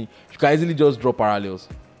same thing, you can easily just draw parallels.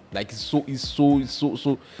 Like it's so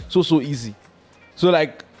easy. So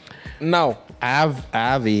like now I have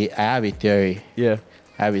a theory. yeah.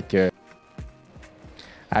 I have a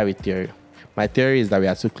theory. My theory is that we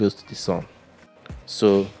are too close to the sun.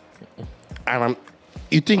 So,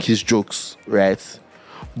 you think it's jokes, right?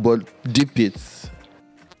 But deep it.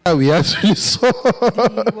 We actually saw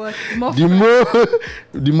the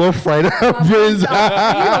more fried our brains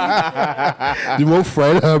are. The more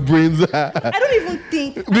fried our brains are. I don't even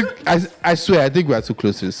think. I swear, I think we are too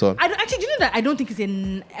close to the sun. Do you know that I don't think it's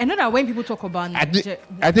I know that when people talk about I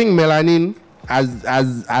think melanin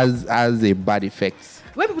has a bad effect.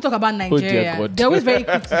 When people talk about Nigeria, God. they're always very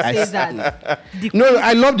quick to say that. No,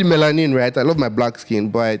 I love the melanin, right? I love my black skin,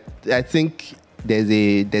 but I think there's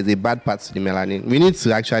a bad part to the melanin. We need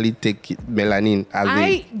to actually take melanin as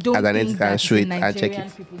an entity and show it and check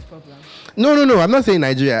it. People's problem. No. I'm not saying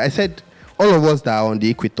Nigeria. I said all of us that are on the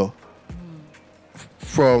equator.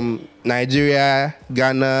 From Nigeria,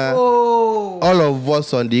 Ghana, all of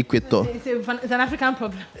us on the equator. It's an African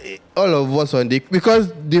problem. All of us on the...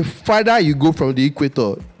 Because the farther you go from the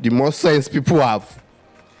equator, the more sense people have.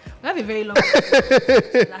 We have a very long way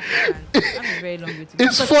to go.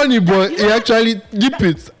 It's funny, but you actually dip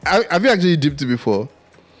it. Have you actually dipped it before?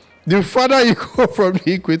 The farther you go from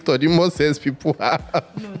the equator, the more sense people have.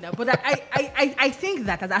 No, but I think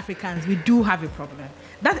that as Africans, we do have a problem.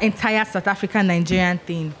 That entire South African Nigerian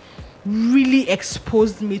thing really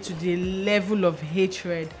exposed me to the level of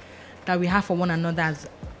hatred that we have for one another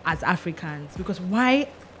as Africans. Because why,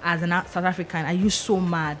 as a South African, are you so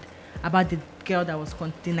mad about the girl that was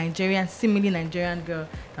the Nigerian, seemingly Nigerian girl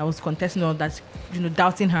that was contesting all that,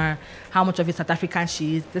 doubting her, how much of a South African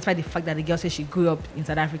she is, despite the fact that the girl said she grew up in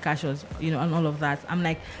South Africa, she was, and all of that. I'm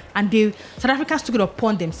like, and South Africans took it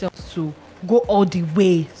upon themselves to go all the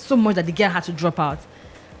way, so much that the girl had to drop out.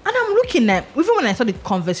 And I'm looking at, even when I saw the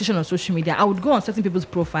conversation on social media, I would go on certain people's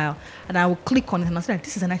profile and I would click on it and I was like,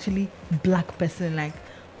 this is an actually black person. Like,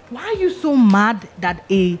 why are you so mad that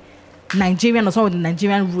a Nigerian or someone with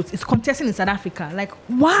Nigerian roots is contesting in South Africa? Like,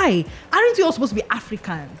 why? Aren't you all supposed to be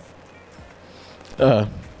Africans?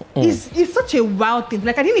 It's such a wild thing.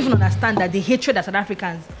 Like, I didn't even understand that the hatred that South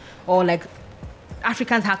Africans or like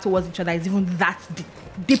Africans have towards each other is even that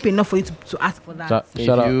deep enough for you to ask for that. If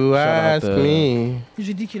you ask me, It's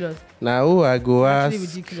ridiculous. now who I go It's ask? actually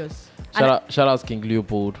ridiculous. Shout out King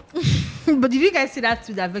Leopold. But did you guys see that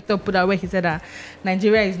tweet that Victor put out where he said that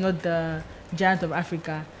Nigeria is not the giant of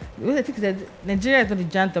Africa? I think he said Nigeria is not the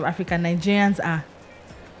giant of Africa. Nigerians are.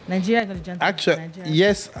 Nigeria is not the giant Actually, of Africa.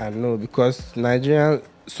 yes and no, because Nigerian,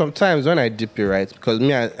 sometimes when I dip it, right, because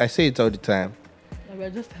me, I say it all the time. We are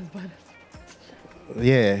just as bad as.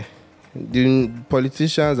 Yeah. The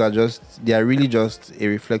politicians they are really just a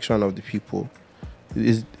reflection of the people.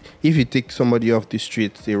 If you take somebody off the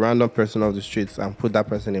streets, a random person off the streets, and put that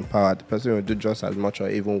person in power, the person will do just as much or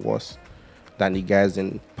even worse than the guys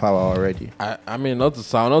in power already. I mean, not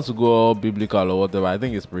to go all biblical or whatever. I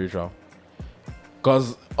think it's spiritual.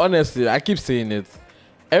 Because honestly, I keep saying it.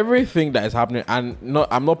 Everything that is happening, and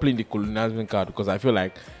I'm not playing the colonialism card because I feel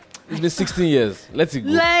like it's been 16 years. Let it go.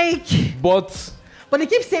 Like. But they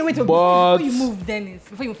keep saying, wait, before you move, Dennis,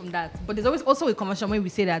 before you move from that. But there's always also a convention when we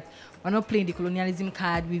say that we're not playing the colonialism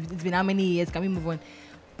card. It's been how many years? Can we move on?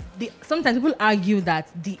 Sometimes people argue that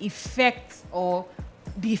the effect of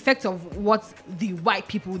what the white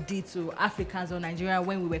people did to Africans or Nigeria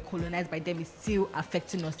when we were colonized by them is still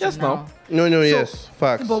affecting us yes, now. No, yes,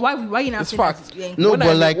 facts. But why you not it's saying facts. that? No,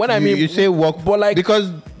 but like when I mean you say work, but like because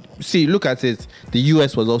see, look at it. The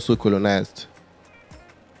US was also colonized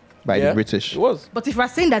by the British. It was. But if we're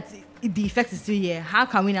saying that the effect is still here, how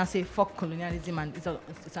can we now say fuck colonialism and it's on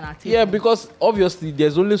our table? Yeah, because obviously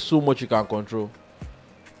there's only so much you can control.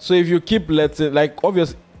 So if you keep letting, like,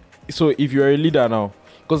 obviously, so if you're a leader now,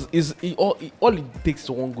 because all it takes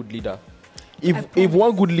is one good leader. If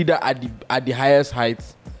one good leader at the highest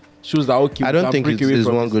heights shows that okay, I don't think it's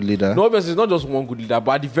one good leader. No, obviously it's not just one good leader,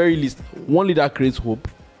 but at the very least, one leader creates hope.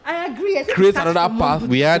 I agree. I think Create another path.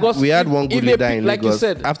 We had one good leader in like Lagos. You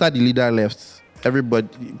said, after the leader left,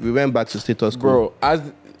 we went back to status quo. Bro,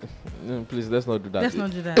 please let's not do that. Let's not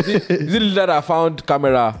do that. Is it the leader that found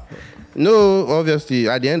camera? No, obviously,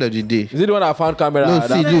 at the end of the day. Is it the one that found camera? No,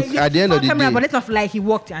 see, look, at the end of the day. But let's not like he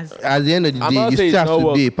worked as. At the end of the I'm day, not you saying still have it's to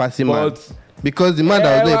not be a work, passing man. but- Because the man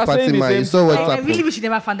that was not we're a passing saying the man, you same saw what thing. I happened. really wish he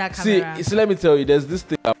never found that camera. See, let me tell you, there's this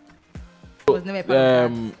thing. It was never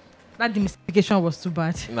found that demystification was too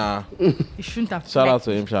bad. Nah, He shouldn't have. shout out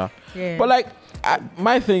to him, Sha. Yeah. But like,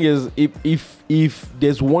 my thing is, if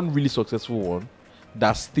there's one really successful one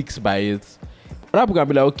that sticks by it, other people can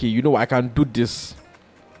be like, okay, you know, I can do this,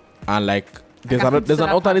 and like there's an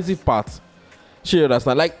alternative path. Sure, you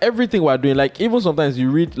understand? Like everything we're doing, like even sometimes you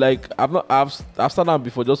read, like I've sat down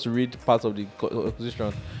before just to read parts of the constitution,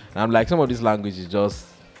 and I'm like, some of this language is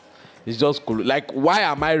just cool. Like, why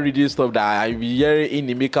am I reading stuff that I be hearing in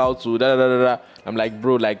the make out to da da da da? I'm like,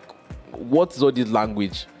 bro, like, what is all this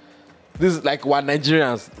language? This is like, we're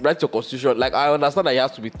Nigerians, write your constitution. Like, I understand that it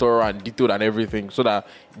has to be thorough and detailed and everything so that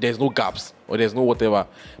there's no gaps or there's no whatever.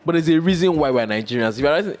 But there's a reason why we're Nigerians. If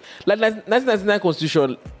you're writing, like 1999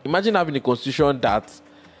 constitution, imagine having a constitution that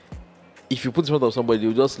if you put in front of somebody,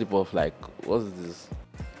 they'll just slip off. Like, what's this?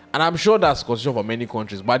 And I'm sure that's constitution for many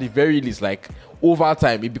countries, but at the very least, like, over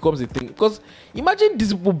time, it becomes a thing. Because imagine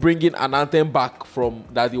these people bringing an anthem back from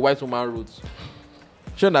that the white woman wrote.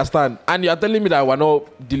 You understand? And you're telling me that we're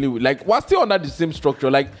not dealing with, like, we're still under the same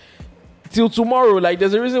structure. Like, till tomorrow, like,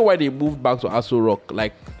 there's a reason why they moved back to Aso Rock.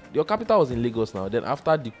 Like, your capital was in Lagos now. Then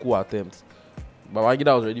after the coup attempt,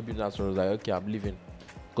 Babangida was already building Aso Rock. I was like, okay, I'm leaving.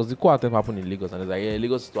 Because the coup attempt happened in Lagos. And it's like, yeah,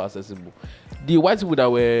 Lagos is too accessible. The white people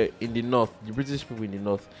that were in the north, the British people in the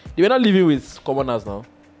north, they were not living with commoners now.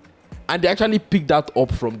 And they actually picked that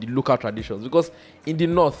up from the local traditions. Because in the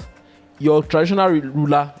north, your traditional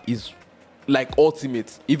ruler is like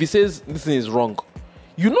ultimate. If he says this thing is wrong,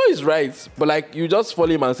 you know it's right, but like you just follow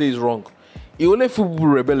him and say it's wrong. He only people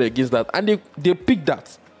rebel against that, and they pick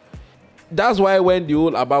that. That's why when the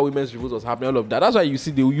whole about women's revolt was happening, all of that, that's why you see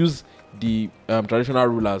they will use the traditional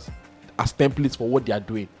rulers as templates for what they are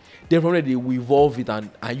doing. Then from there they will evolve it and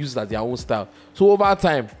use it as their own style. So over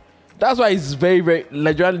time, that's why it's very, very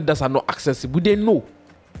Nigerian leaders are not accessible. They know.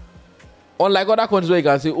 Unlike other countries where you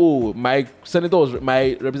can say, oh, my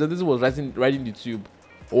representative was riding the tube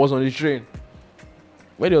or was on the train.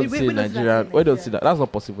 Where do you say Nigerian? Where do you see that? That's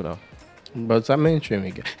not possible now. But I'm mainstream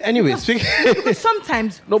again. Anyway, because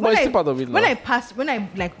sometimes no, but it's still part of it now. When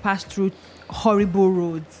I pass through horrible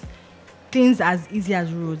roads, things as easy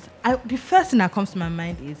as roads, the first thing that comes to my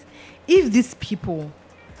mind is if these people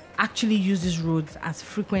actually use these roads as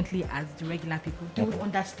frequently as the regular people, they would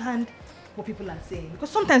understand what people are saying. Because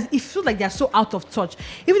sometimes it feels like they're so out of touch.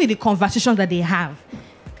 Even in the conversations that they have,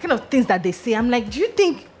 the kind of things that they say, I'm like, do you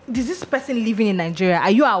think, is this person living in Nigeria? Are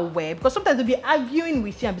you aware? Because sometimes they'll be arguing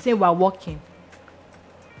with you and be saying, we're working.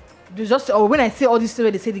 Or when I say all this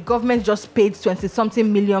story, they say the government just paid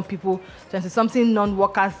 20-something million people, 20-something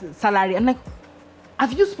non-workers salary. I'm like,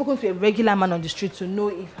 have you spoken to a regular man on the street to know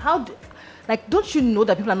don't you know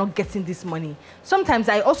that people are not getting this money? Sometimes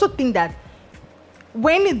I also think that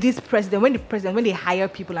when they hire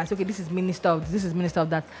people and say, okay, this is minister of this, this is minister of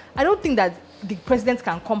that, I don't think that the president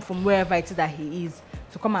can come from wherever it is that he is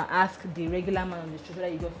to come and ask the regular man on the street whether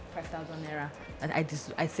you got 5,000 naira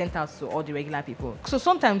that I sent out to all the regular people. So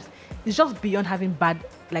sometimes it's just beyond having bad,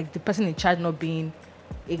 like the person in charge not being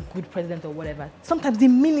a good president or whatever. Sometimes the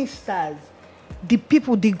ministers, the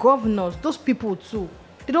people, the governors, those people too,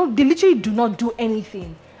 they literally do not do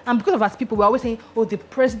anything. And because of us people, we're always saying, oh, the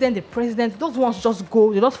president, those ones just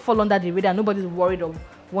go, they just fall under the radar. Nobody's worried or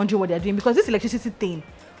wondering what they're doing. Because this electricity thing,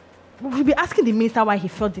 we'll be asking the minister why he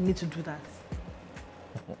felt the need to do that.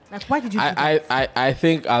 Like, why did you do that? I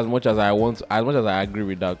think as much as I agree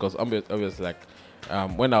with that, because obviously, like,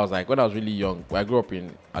 when I was really young, I grew up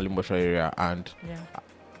in Alimosho area, and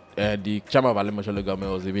the chairman of Alimosho local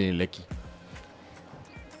government was living in Lekki.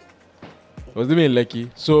 Was living in Lekki.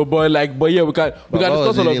 So, but yeah, we can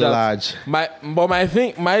discuss all of that. Large. My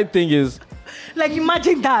thing is, like,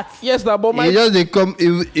 imagine that. Yes, that, but they come.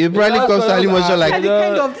 It probably comes to Alimosho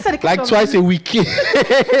like twice a week.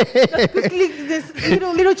 Just quickly, this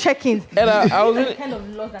little check-ins. And I was the kind of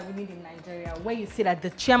laws that we need in Nigeria, where you say that the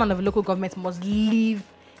chairman of a local government must live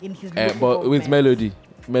in his local but government. with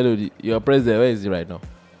Melody, your president, where is he right now?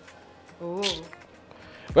 Oh.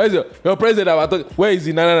 Where is your president? Where is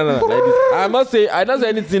he? No. Like this. I don't say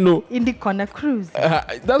anything. No. In the corner cruise.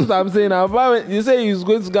 That's what I'm saying. You say he's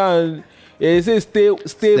going to go and he say stay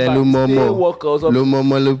work or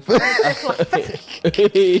something.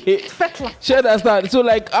 Sure, understand. So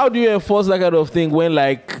like, how do you enforce that kind of thing when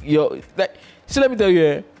like so let me tell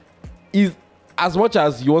you, is as much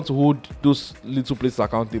as you want to hold those little places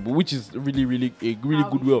accountable, which is really a really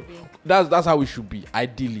good way. That's how it should be,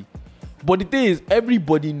 ideally. But the thing is,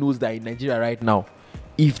 everybody knows that in Nigeria right now,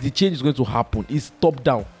 if the change is going to happen, it's top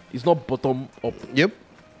down. It's not bottom up. Yep.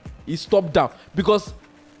 It's top down. Because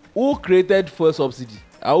who created fuel subsidy?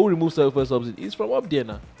 Who removed fuel subsidy? It's from up there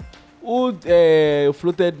now. Who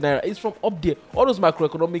floated Naira? It's from up there. All those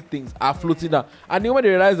macroeconomic things are floating down. And then when they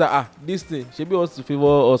realize that, this thing, Shebi wants to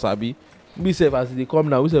favor us, Abi. We say, as they come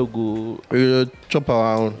now, we say, go. We chop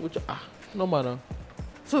our own. No matter.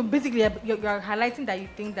 So basically, you're highlighting that you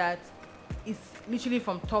think that it's literally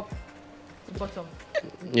from top bottom.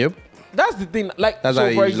 Yep. That's the thing. Like, That's how so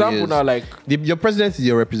it for usually example, is. now, like, Your president is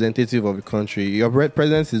your representative of the country. Your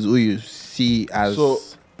president is who you see as. so,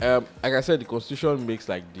 like I said, the constitution makes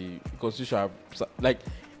like like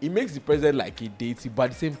it makes the president like a deity, but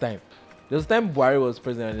at the same time, there's a time Buhari was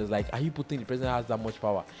president and it's like, are you putting the president has that much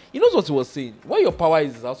power? He knows what he was saying. What your power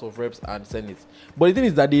is House of Reps and Senate. But the thing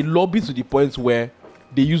is that they lobby to the point where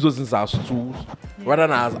they use those things as tools rather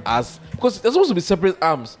than as because there's supposed to be separate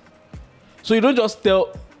arms. So you don't just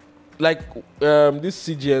tell like this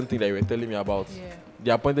CGN thing that you were telling me about. Yeah. They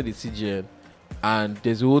appointed the CGN. And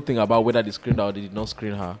there's a whole thing about whether they screened her or they did not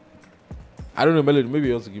screen her. I don't know, Melody. Maybe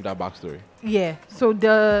you also give that backstory. Yeah. So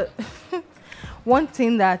the one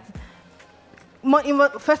thing that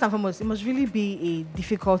first and foremost, it must really be a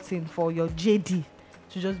difficult thing for your JD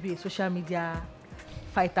to just be a social media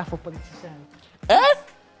fighter for politicians.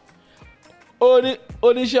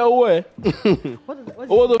 Onisha What does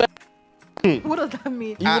that, what does that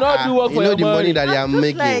mean? You will not do work you for know your the money money. that they are I'm just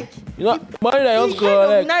making. like, You know, money that you the kind of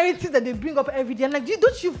collect. narrative that they bring up every day. I'm like,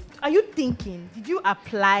 are you thinking? Did you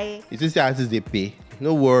apply? It's just the artists they pay.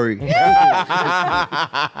 No worry. So now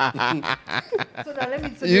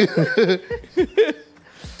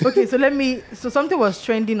let me. So something was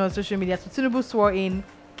trending on social media. So Tinubu swore in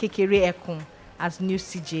Kekere Ekun as new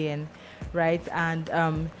CJN, right?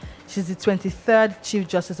 And she's the 23rd Chief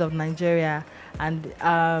Justice of Nigeria, and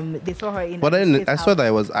they saw her in. But the then State I saw House. that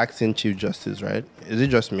I was acting Chief Justice, right? Is it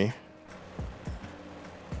just me?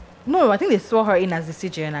 No, I think they saw her in as the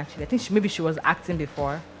CJN actually. I think maybe she was acting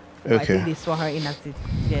before. But I Okay. think they saw her in as the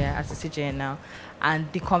CJN now. And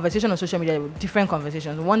the conversation on social media, different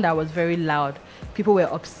conversations. One that was very loud. People were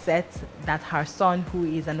upset that her son, who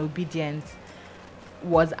is an obedient,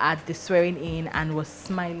 was at the swearing in and was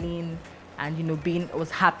smiling and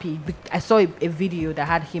was happy. I saw a video that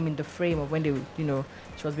had him in the frame of when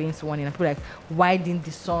she was being sworn in. And people were like, why didn't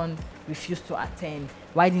the son refuse to attend?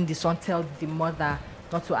 Why didn't the son tell the mother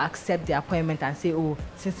not to accept the appointment and say, oh,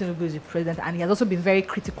 since Tinubu is the president? And he has also been very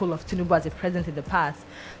critical of Tinubu as a president in the past.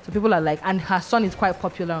 So people are like, and her son is quite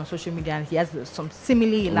popular on social media and he has some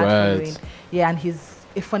seemingly large following. Yeah, and he's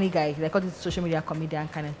a funny guy. They call this social media comedian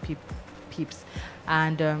kind of peeps.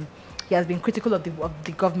 And he has been critical of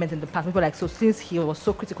the government in the past. People are like, so since he was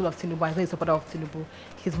so critical of Tinubu and he's a supporter of Tinubu,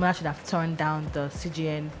 his mother should have turned down the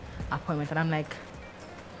CGN appointment. And I'm like,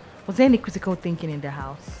 was there any critical thinking in the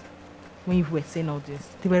house when you were saying all this?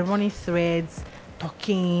 They were running threads,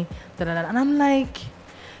 talking, and I'm like,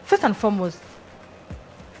 first and foremost,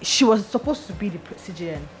 she was supposed to be the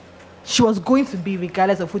CGN. She was going to be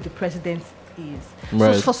regardless of who the president is.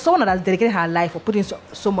 Right. So for someone that has dedicated her life or put in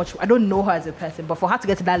so much, I don't know her as a person, but for her to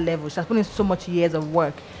get to that level, she has put in so much years of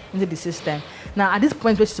work into the system. Now, at this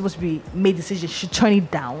point where she's supposed to be made decisions, she should turn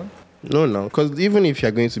it down. No, because even if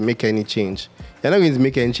you're going to make any change, you're not going to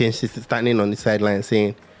make any change standing on the sideline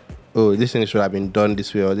saying, oh, this thing should have been done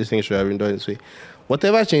this way or this thing should have been done this way.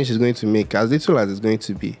 Whatever change she's going to make, as little as it's going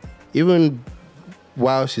to be, even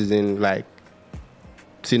while she's in like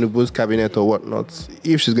Tinubu's cabinet or whatnot,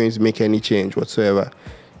 if she's going to make any change whatsoever,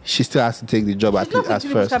 she still has to take the job at first.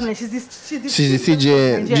 She's the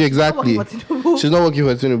CJ, exactly. She's not working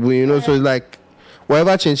for Tinubu, so it's like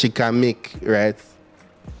whatever change she can make, right?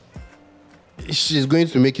 She's going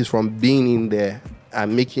to make it from being in there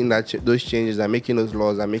and making those changes and making those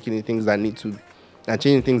laws and making the things that need to and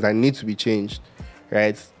changing things that need to be changed,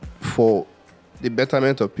 right, for the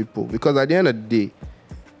betterment of people. Because at the end of the day,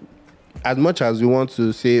 as much as we want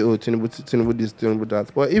to say, oh, Tinubu this, Tinubu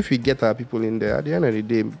that, but if we get our people in there, at the end of the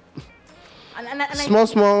day,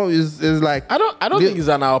 small is like, I don't think it's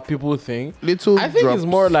an our people thing. Little I think drops. it's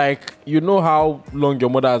more like, how long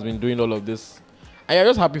your mother has been doing all of this, and you're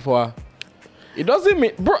just happy for her. It doesn't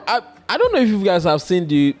mean, bro. I don't know if you guys have seen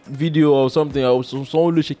the video or something of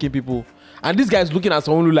someone who shaking people, and this guy's looking at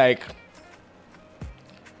someone who like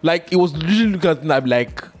it was literally looking at him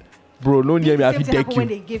like, bro, no near me, I feel deck when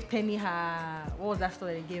you. they gave Penny what was that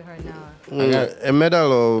story they gave her now? A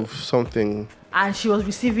medal of something. And she was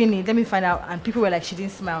receiving it. Let me find out. And people were like, she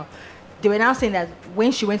didn't smile. They were now saying that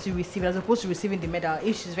when she went to receive it, as opposed to receiving the medal,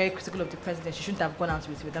 if she's very critical of the president, she shouldn't have gone out to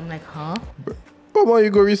receive it. I'm like, huh? Come on, you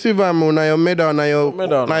go receive na your medal, na your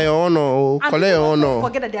honor, And collect your people also honor.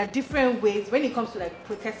 forget that there are different ways when it comes to like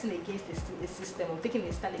protesting against a system or taking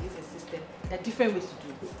a stand against a system. There are different ways to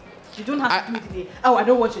do it. You don't have to do it in I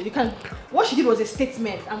don't want you. You can. What she did was a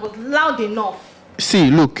statement and was loud enough.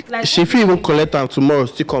 See, look, Like, she fit even collect am tomorrow,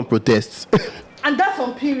 still come protest. And that's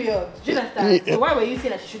on period. Do you understand? So why were you saying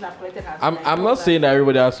that she shouldn't have collected her? I'm not saying that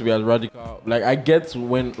everybody has to be as radical. Like, I get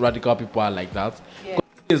when radical people are like that. Yeah.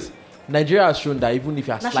 Because Nigeria has shown that even if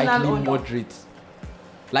you're National slightly honor. moderate,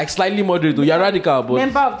 Like slightly moderate. You're radical, but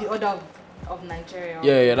Member of the Order of Nigeria.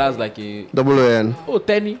 yeah, that's like a ON. oh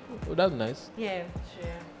Tenny. Oh, that's nice. Yeah, sure.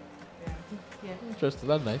 Yeah. Interesting.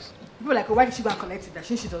 That's nice. People are like, oh, why did she go and collect it? That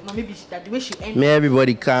she does not. Maybe that the way she ended. May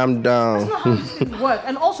everybody calm down. That's not how this thing works.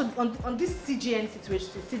 And also on this CGN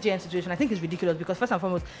situation, I think it's ridiculous because first and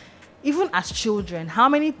foremost, even as children, how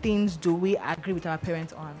many things do we agree with our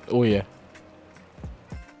parents on? Oh yeah.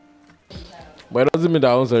 But it doesn't mean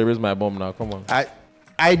that I won't celebrate my bomb now. Come on. I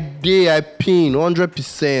pin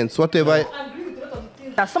 100%. Whatever. I agree with a lot of the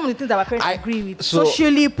things that some of the things that our parents agree with, so-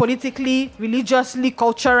 socially, politically, religiously,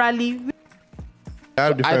 culturally.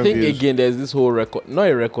 have I different think views. again, there's this whole record, not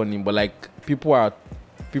a reckoning, but like people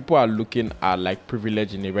are looking at like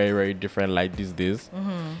privilege in a very, very different light these days.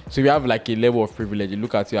 So if you have like a level of privilege, you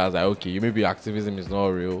look at you as like, okay, maybe activism is not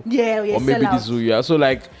real. Yeah, Or maybe this is who you are. So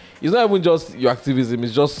like, it's not even just your activism,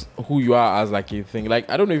 it's just who you are as like a thing. Like,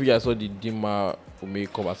 I don't know if you guys saw the Dima Ume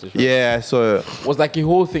conversation. Yeah, so It was like a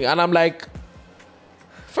whole thing. And I'm like,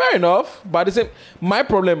 fair enough. But the same, my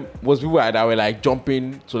problem was people that were like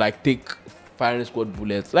jumping to like take firing squad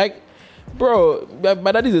bullets. Like, bro,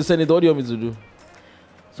 my dad is a senator. What do you want me to do?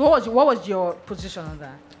 So what was your position on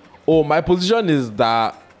that? Oh, my position is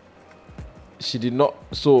that she did not.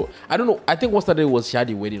 So I don't know. I think what started was she had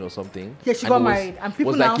a wedding or something. Yeah, she And got it was- married, and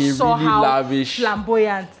people was now like a saw really how lavish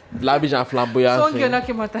flamboyant. and flamboyant Some girl thing. now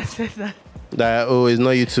came out and said that. that it's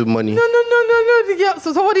not YouTube money. No. Yeah,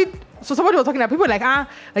 so somebody was talking that people were like like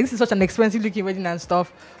this is such an expensive looking wedding and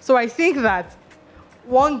stuff. So I think that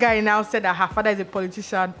one guy now said that her father is a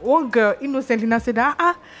politician. One girl innocently now said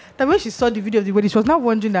that when she saw the video of the wedding, she was now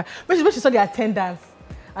wondering that when she saw the attendance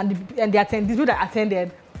and the attendees people that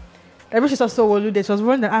attended. When she saw Ogalolu there, she was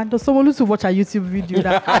wondering that does Ogalolu to watch a YouTube video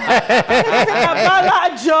that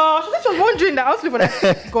she was wondering that. I was looking for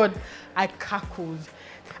that. God, I cackled.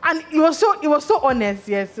 And it was so honest,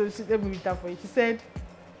 yes. So let me read that for you. She said,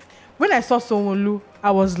 when I saw Ogalolu,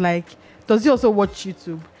 I was like, does he also watch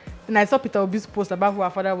YouTube? And I saw Peter Obi's post about who her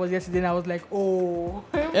father was yesterday, and I was like, oh.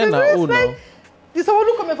 Yeah, now, oh, now. Did someone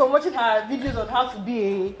who come from watching her videos on how to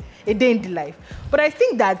be a day in the life? But I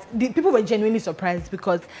think that the people were genuinely surprised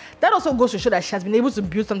because that also goes to show that she has been able to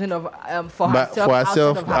build something of for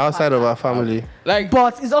herself outside of her family. Like,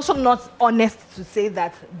 but it's also not honest to say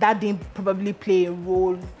that didn't probably play a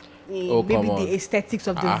role in maybe the aesthetics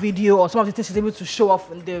of the video or some of the things she's able to show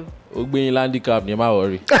off in the. Ogbeyin handicap, you might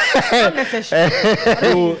worry. Not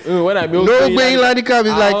necessarily. When I mean No Ogbeyin handicap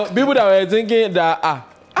is like people that were thinking that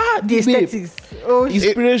The aesthetics. Oh,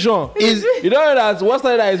 inspiration is you know that what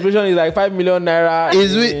started that inspiration is like 5 million naira.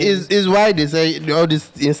 is why they say all this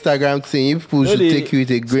Instagram thing. People should take you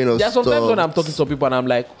with a grain of salt. Sometimes when salt. I'm talking to people and I'm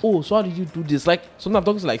like, oh, so how did you do this? Like sometimes I'm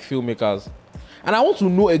talking to like filmmakers, and I want to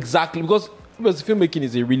know exactly because filmmaking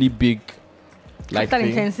is a really big like capital thing.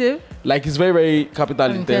 intensive. Like it's very, very capital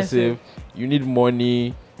intensive. You need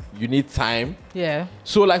money, you need time. Yeah.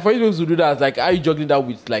 So like for you to do that, like how are you juggling that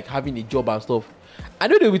with like having a job and stuff? I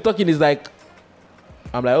know they'll be talking is like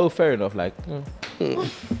I'm like, oh, fair enough. Like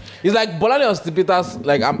it's like Bolani Ostipitas,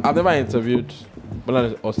 like I've never interviewed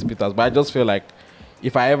Bolani Ostipitas, but I just feel like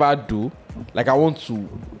if I ever do, like I want to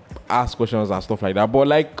ask questions and stuff like that. But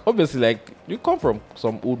like obviously like you come from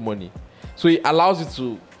some old money. So it allows you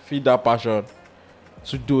to feed that passion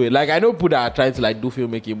to do it. Like I know people that are trying to like do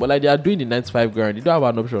filmmaking, but like they are doing the 95 grand. You don't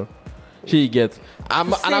have an option. You get. I'm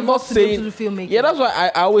not saying. Yeah, that's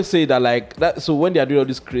why I always say that like that. So when they are doing all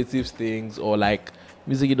these creative things or like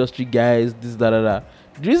music industry guys, this da da da.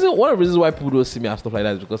 One of the reasons why people don't see me and stuff like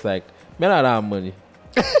that is because like man, I don't have money.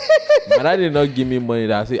 My dad did not give me money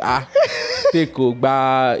that I say take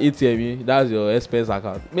buy ATM. That's your expense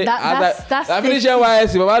account. That's I finish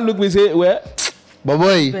NYSC. My man look me say well. But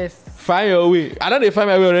boy, Best. Find your way. I know they find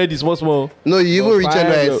my way already. Small. no, you even reach find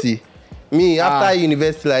NYSC. Me after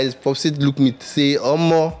university, like Popcentral look me to say,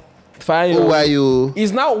 Omah, Fine. who are you?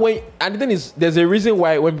 It's now when, and the thing is, there's a reason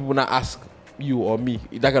why when people now ask you or me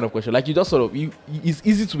that kind of question, like you just sort of, it's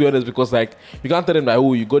easy to be honest because like you can't tell them like,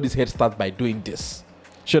 oh, you got this head start by doing this.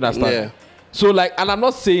 Should understand? Yeah. So like, and I'm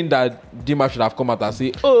not saying that Dima should have come out and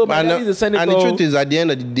say, oh, my dad is a senator. And the truth is, at the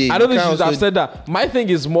end of the day, I don't you think she can't should have also- said that. My thing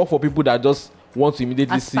is more for people that just want to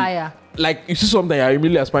immediately Aspire. see, like you see something you're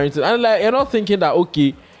really aspiring to, and like you're not thinking that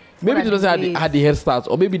okay. Maybe this person had the head start,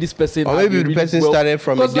 or maybe this person, Or maybe the person started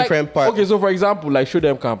from a different part. Okay, so for example, like Show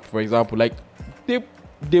Them Camp, for example, like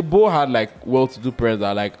they both had like well-to-do parents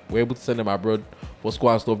that like were able to send them abroad for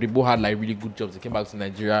school and stuff. They both had like really good jobs. They came back to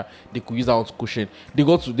Nigeria. They could use that on to cushion. They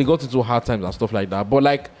got into hard times and stuff like that. But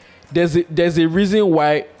like, there's a reason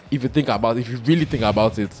why if you really think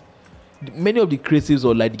about it, many of the creatives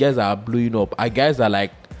or like the guys that are blowing up are guys that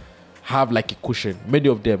like have like a cushion. Many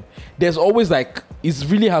of them, there's always like, it's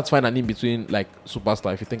really hard to find an in between like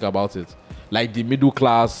superstar if you think about it. Like the middle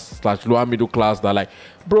class / lower middle class that like,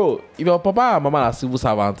 bro, if your papa and mama are civil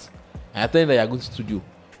servants, and I tell you that you're going to studio,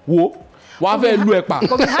 whoa. But we have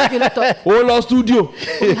a lot of studio.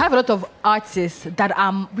 we have a lot of artists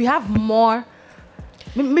that we have more.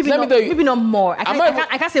 Maybe not more. I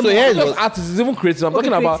can't say so more. So here artists, is even creative. I'm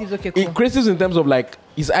talking about creatives in terms of like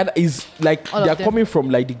is like all they're coming from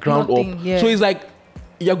like the ground up. Yeah. So it's like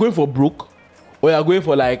you're going for broke, or you're going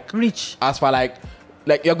for like rich. As far like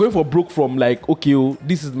you're going for broke from like, okay,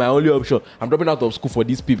 this is my only option. I'm dropping out of school for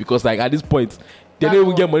this P because like at this point they don't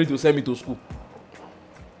even get money to send me to school.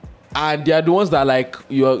 And they are the ones that like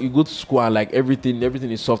you go to school and like everything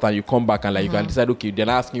is soft, and you come back and like you can decide, okay, they're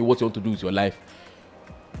not asking you what you want to do with your life.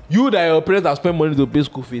 You that your parents have spent money to pay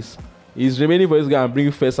school fees is remaining for this guy and bring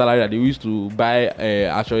first salary that they used to buy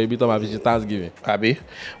actually a bit of my Thanksgiving. Abby.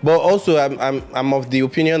 But also I'm of the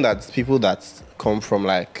opinion that people that come from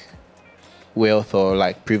like wealth or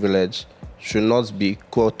like privilege should not be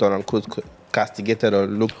quote unquote castigated or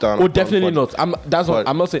looked down. Oh, definitely not. I'm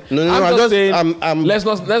not saying. No. I'm just saying. Let's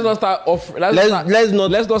not start off. Let's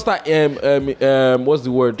not start. What's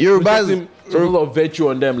the word? Yorubas sort of virtue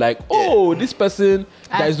on them. Like, this person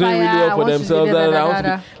that is doing really well for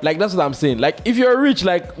themselves. Like that's what I'm saying. Like, if you're rich,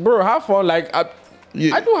 like, bro, have fun. Like, I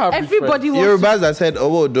do have everybody. Yorubas that said,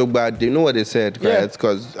 "Oh, dogba," they know what they said, right?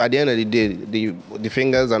 Because at the end of the day, the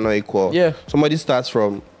fingers are not equal. Yeah. Somebody starts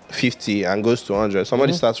from 50 and goes to 100.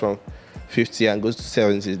 Somebody starts from 50 and goes to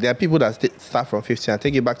 70. There are people that start from 50 and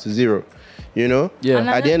take it back to 0, you know? Yeah.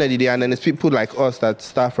 At the end of the day, and then there's people like us that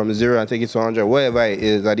start from 0 and take it to 100, whatever it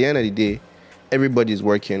is. At the end of the day, everybody's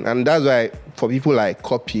working. And that's why for people like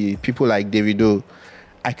Copy, people like Davido,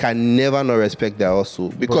 I can never not respect their hustle.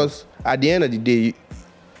 Because at the end of the day,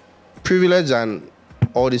 privilege and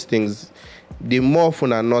all these things, they more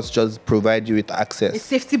often than not just provide you with access. A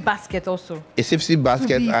safety basket also. A safety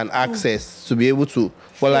basket and access to be able to,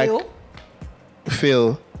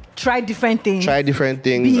 fail. Try different things.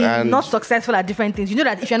 Be and not successful at different things. You know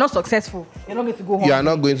that if you're not successful, you're not going to go home. You are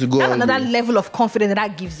not going to go home. That's another level of confidence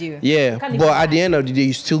that gives you. Yeah, but at the end of the day,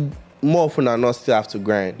 you still more often than not still have to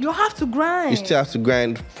grind. You have to grind. You still have to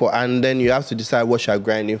grind for, and then you have to decide what you're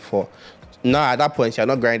grinding for. Now at that point, you're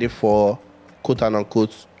not grinding for quote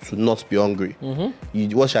unquote to not be hungry.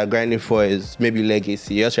 What you're grinding for is maybe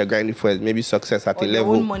legacy. What you're grinding for is maybe success at a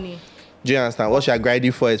level. Own money. Do you understand? What you're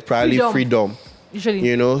grinding for is probably freedom. Usually.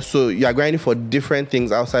 You know, so you're grinding for different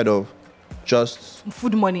things outside of just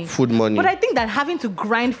food money. But I think that having to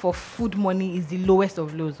grind for food money is the lowest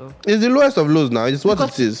of lows. It's the lowest of lows now. It's what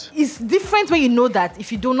it is. It's different when you know that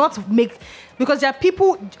if you do not make, because there are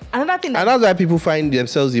people, another thing. And that's why people find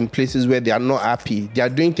themselves in places where they are not happy. They are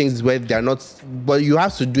doing things where they are not, but you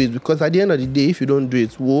have to do it because at the end of the day, if you don't do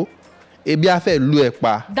it,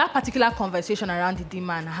 that particular conversation around the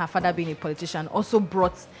demand, her father being a politician, also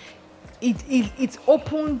brought, it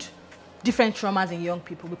opened different traumas in young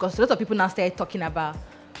people because a lot of people now started talking about,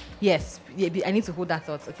 I need to hold that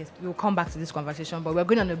thought. Okay, we'll come back to this conversation, but we're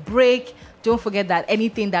going on a break. Don't forget that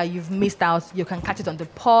anything that you've missed out, you can catch it on the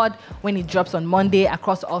pod when it drops on Monday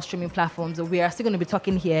across all streaming platforms. We are still going to be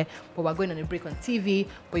talking here, but we're going on a break on TV,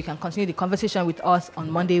 but you can continue the conversation with us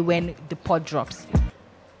on Monday when the pod drops.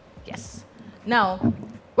 Yes. Now,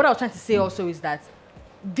 what I was trying to say also is that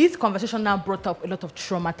this conversation now brought up a lot of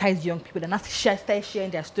traumatized young people that now started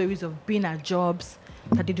sharing their stories of being at jobs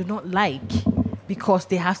that they do not like because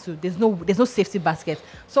they have to. There's no safety basket.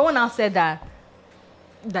 Someone else said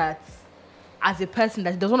that as a person,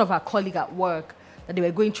 that there was one of our colleagues at work that they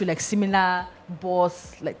were going through like similar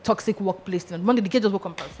boss, like toxic workplace. And one day the kid just woke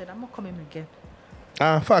up and said, "I'm not coming again."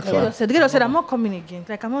 Facts. The girl said, "I'm not coming again.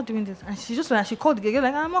 Like, I'm not doing this." And she called the girl,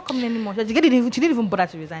 like, "I'm not coming anymore." She didn't even bother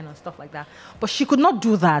to resign and stuff like that. But she could not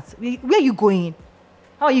do that. Where are you going?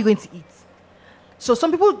 How are you going to eat? So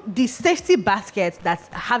some people, the safety basket that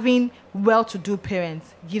having well-to-do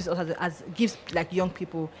parents gives us gives like young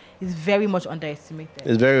people is very much underestimated.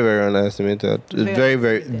 It's very, very underestimated. It's very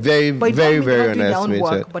underestimated. But it's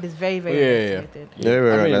very, very underestimated.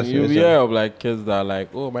 Very underestimated. You hear of like kids that are like,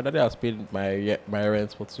 "Oh, my daddy has paid my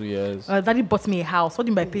rent for 2 years. Daddy bought me a house." What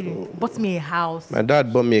do you mean by paying? Bought me a house. My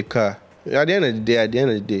dad bought me a car. At the end of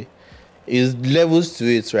the day, it's levels to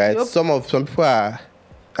it, right? Yep. Some people are.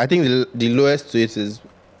 I think the lowest to it is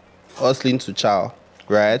hustling to chow,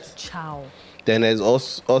 right? Chow. Then there's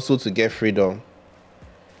also to get freedom.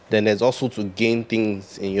 Then there's also to gain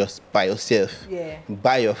things by yourself. Yeah.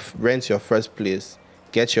 Rent your first place,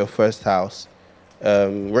 get your first house,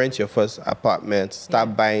 rent your first apartment,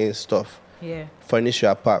 start buying stuff. Yeah. furnish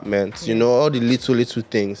your apartment, you know, all the little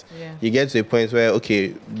things. Yeah. You get to a point where,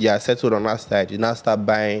 okay, you are settled on that side. You now start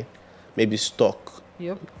buying maybe stock,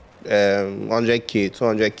 Yep. 100K,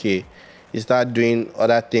 200K. You start doing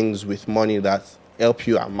other things with money that help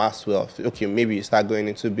you amass wealth. Okay, maybe you start going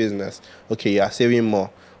into business. Okay, you are saving more.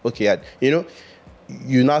 Okay, you know,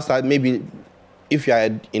 you now start maybe if you are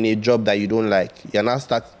in a job that you don't like, your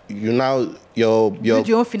Build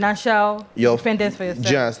your own financial independence for yourself.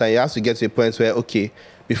 do you understand? You have to get to a point where, okay,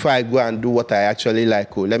 before I go and do what I actually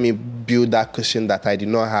like, let me build that cushion that I did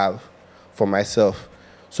not have for myself,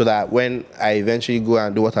 so that when I eventually go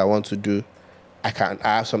and do what I want to do, I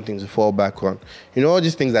have something to fall back on. You know, all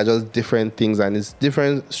these things are just different things, and it's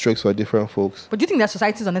different strokes for different folks. But do you think that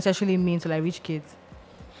society is unnecessarily mean to like rich kids?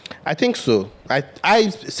 I think so. I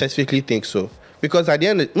specifically think so. Because at the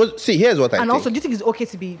end, here's what I think. And also, do you think it's okay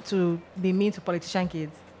to be mean to politician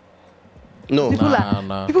kids? No.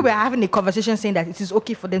 People were having a conversation saying that it is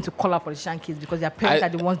okay for them to call out politician kids because their parents are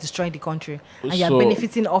the ones destroying the country, and you're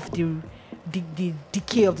benefiting off the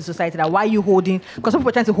decay of the society. That why you holding? Because some people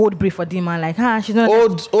are trying to hold brief for them, and like, she's not. All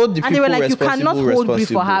the people and they were like, you cannot hold brief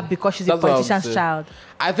for her because she's a politician's child.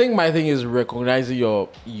 I think my thing is recognizing your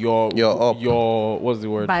what's the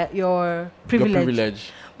word? By your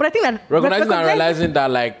privilege. But I think that recognizing and realizing that,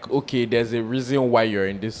 like, okay, there's a reason why you're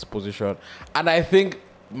in this position, and I think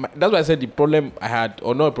that's why I said the problem I had,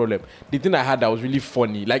 or not a problem, the thing I had that was really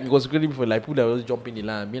funny, like it was really for like people that was jumping the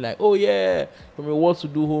line, being like, oh yeah, from your what to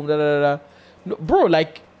do home, da da da. No, bro,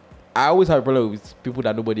 like I always have a problem with people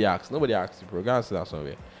that nobody asks. Nobody asks you, bro. Can't say that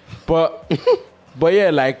somewhere. But yeah,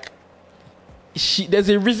 like there's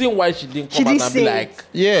a reason why she didn't come out and be like,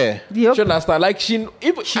 yeah, yep. She understand. Like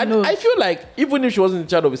I feel like even if she wasn't the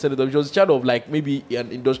child of a senator, if she was the child of like maybe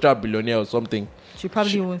an industrial billionaire or something, she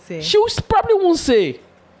probably won't say. Probably won't say.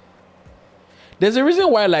 There's a reason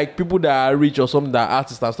why like people that are rich or something that are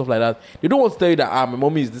artists and stuff like that, they don't want to tell you that my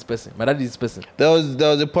mommy is this person, my daddy is this person. There was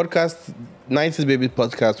a podcast, 90s Baby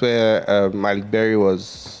podcast, where Malik Berry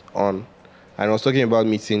was on, and was talking about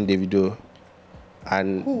meeting Davido.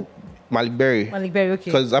 And who? Malik Berry, okay.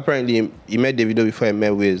 Because apparently he met Davido before he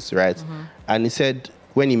met Wiz, right? Mm-hmm. And he said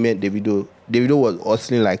when he met Davido was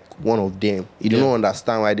hustling like one of them. He didn't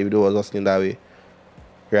understand why Davido was hustling that way,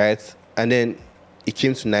 right? And then he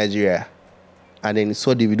came to Nigeria, and then he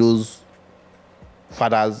saw Davido's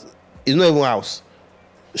father's, it's not even house,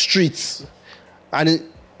 streets. And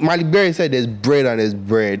Malik Berry said there's bread and there's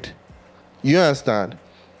bread. You understand?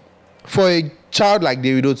 For a child like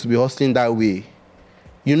Davido to be hustling that way,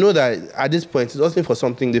 you know that at this point, he's hustling for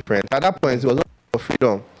something different. At that point, it was not for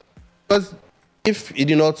freedom. Because if he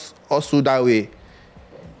did not hustle that way,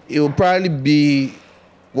 he would probably be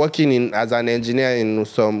working as an engineer in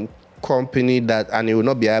some company and he would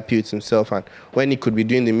not be happy with himself. And when he could be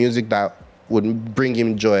doing the music that would bring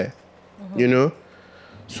him joy, you know?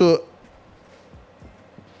 So,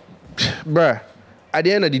 bruh, at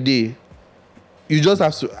the end of the day, you just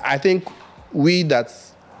have to, I think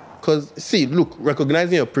because, see, look,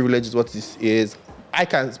 recognizing your privilege is what this is. I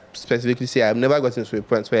can specifically say I've never gotten to a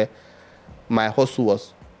point where my hustle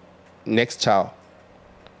was next child,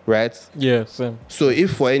 right? Yeah, same. So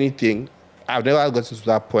if for anything, I've never gotten to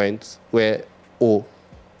that point where,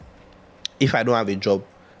 if I don't have a job,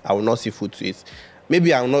 I will not see food to eat.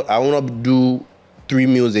 Maybe I will not do 3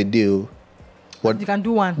 meals a day, but you can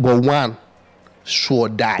do one. But one sure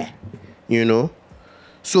die, you know?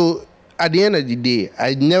 So at the end of the day,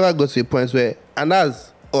 I never got to a point where, and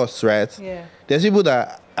that's us, right? Yeah. There's people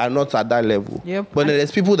that are not at that level. Yep. But then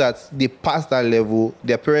there's people that they passed that level,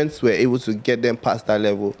 their parents were able to get them past that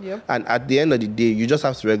level. Yep. And at the end of the day, you just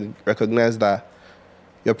have to recognize that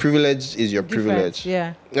your privilege is your privilege.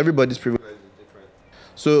 Yeah. Everybody's privilege is different.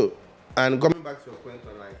 So, and coming back to your point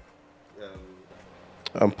on like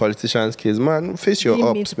politicians' case, man, face your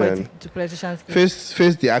ups, man. To politicians' case.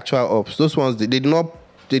 Face the actual ups. Those ones they did not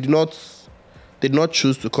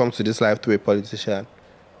choose to come to this life through a politician.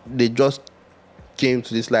 They just came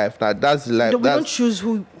to this life. Now that's the life. We don't choose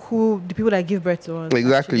who the people that give birth to us.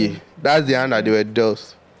 Exactly. Actually. That's the hand that they were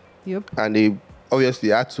dealt. Yep. And they obviously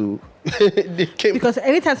had to. They came. Because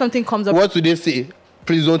anytime something comes up, what do they say?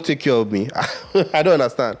 Please don't take care of me. I don't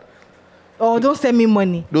understand. Oh, don't send me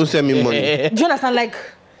money. Don't send me money. Do you understand? Like,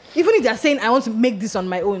 even if they're saying I want to make this on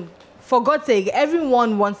my own, for God's sake,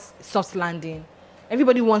 everyone wants soft landing.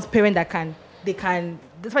 Everybody wants parents that can.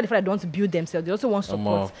 That's why they don't want to build themselves. They also want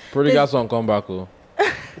support. Prodigal son come back. Oh.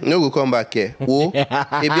 No, go come back here. Oh, if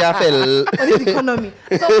I fell. This economy.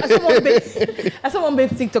 So, I saw one babe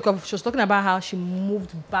TikTok of, she was talking about how she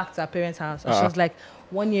moved back to her parents' house. And she was like,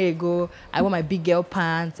 1 year ago, I wore my big girl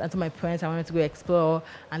pants. I told my parents I wanted to go explore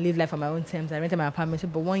and live life on my own terms. I rented my apartment,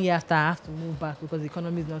 but 1 year after, I have to move back because the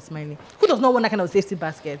economy is not smiling. Who does not want that kind of safety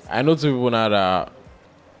basket? I know 2 people now that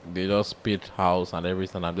they just paid house and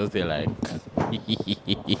everything. I'm just there like,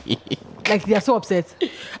 Like they are so upset.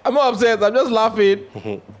 I'm not upset. I'm just laughing,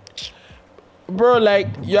 bro. Like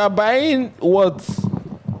you are buying what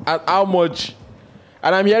at how much,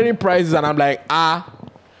 and I'm hearing prices, and I'm like,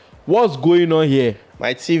 what's going on here?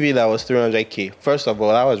 My TV that was 300k. First of all,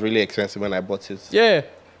 that was really expensive when I bought it. Yeah.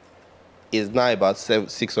 It's now about 600,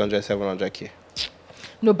 700k.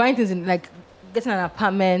 No, buying things in like getting an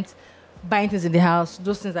apartment, buying things in the house,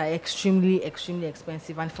 those things are extremely, extremely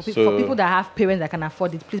expensive. And for people that have parents that can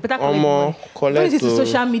afford it, please better collect. Don't use it to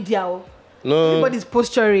social media. No. Everybody's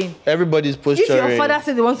posturing. If your father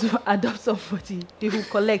says they want to adopt somebody, they will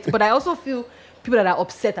collect. But I also feel people that are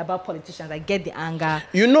upset about politicians, I get the anger.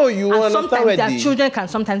 You understand sometimes where their children can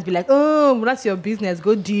sometimes be like, oh, that's your business,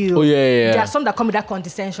 go deal. Oh, yeah. There are some that come with that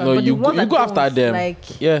condescension. No, but you the go after them.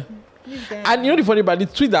 Like, yeah. And you know the funny part, the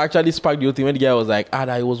tweet that actually sparked the whole thing when the guy was like,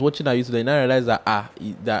 that he was watching that yesterday, and I realized that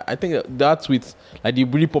I think that tweet, like the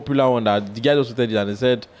really popular one that the guy just tweeted it and he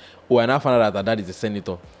said, oh, and I found out that is a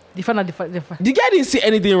senator. The guy didn't say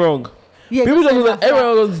anything wrong. Yeah, people just like,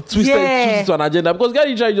 everyone was twisted to an agenda because guy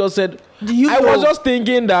literally just said, I was just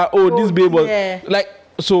thinking that this babe was like.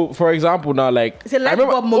 So, for example, now, like, it's a light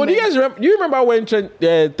bulb moment. Do you remember when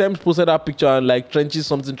Thames posted that picture and like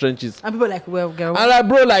trenches? And people like, well, girl. And like,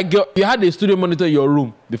 bro, like, you had a studio monitor in your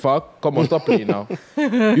room. The fuck? Come on, stop playing now.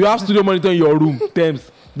 You have studio monitor in your room,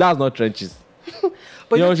 Thames. That's not trenches.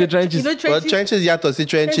 But you know trenches. But trenches, you have to see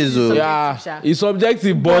trenches. Yeah, it's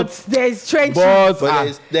subjective, but there's trenches.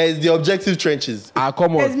 But there's the objective trenches. Come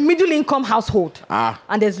on. There's middle income household.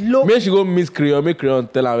 And there's low. Maybe she go miss Creole, make Creole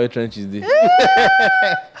tell her where trenches is.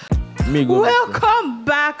 Welcome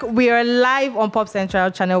back. We are live on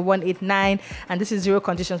Popcentral channel 189, and this is Zero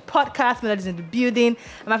Conditions podcast. Melody's in the building.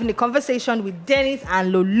 I'm having a conversation with Dennis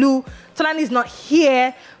and Lolu. Tolani is not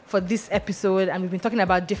here for this episode, and we've been talking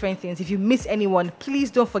about different things. If you miss anyone,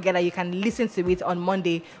 please don't forget that you can listen to it on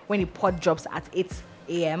Monday when the pod drops at 8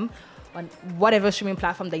 a.m. on whatever streaming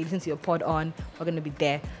platform that you listen to your pod on. We're going to be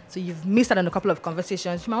there. So you've missed out on a couple of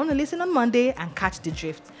conversations. You might want to listen on Monday and catch the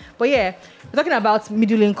drift. But yeah, we're talking about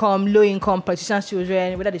middle income, low income, politicians'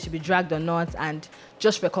 children, whether they should be dragged or not, and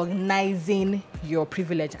just recognizing your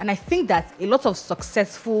privilege. And I think that a lot of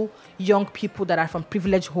successful young people that are from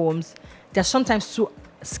privileged homes, they're sometimes too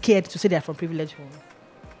scared to say they're from privileged homes.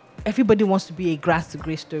 Everybody wants to be a grass to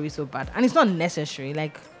grace story so bad. And it's not necessary.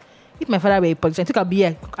 Like, if my father were a politician, I think I'd be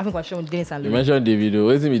here having a show with Dennis and Lulu. You mentioned Davido.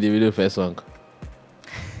 What's the Davido first song?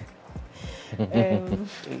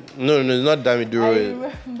 No, it's not Davido. I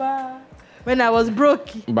remember when I was broke.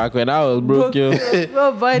 Back when I was broke, yo.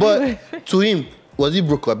 But to him, was he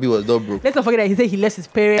broke or he was not broke? Let's not forget that he said he left his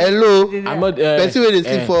parents. Hello. I'm not. Person where they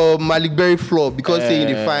sleep for Malik Berry floor because he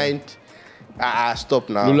defined. Stop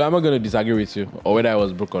now. Lulu, I'm not going to disagree with you or whether I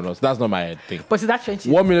was broke or not. That's not my thing. But is that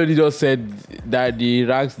trenches? What Melody just said that the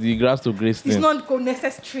grass to grace thing. It's not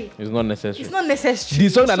necessary. It's not necessary. It's not necessary. The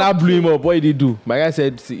song that I blew him up, what did he do? My guy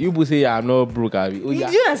said, see, you people say I'm not broke. Do you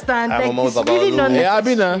understand? Like, it's really not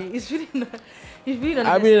necessary. It's really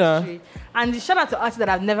not necessary. And shout out to artists that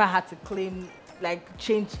I've never had to claim, like,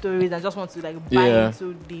 change stories and just want to like buy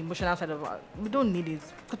into the emotional side of it. We don't need it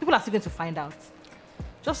because people are still going to find out.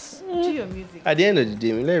 Just do your music. At the end of the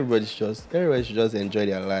day, everybody should just enjoy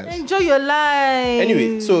their lives. Enjoy your life.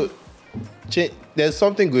 Anyway, so there's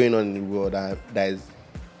something going on in the world that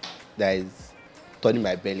is turning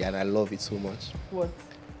my belly, and I love it so much. What?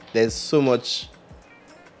 There's so much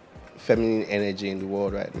feminine energy in the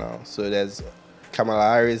world right now. So there's Kamala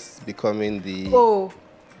Harris becoming the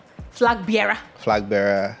flag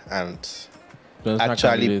bearer and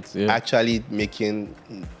actually making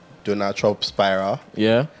Donald Trump spiral.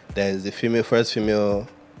 Yeah. There's the first female,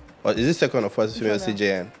 or is it second or first female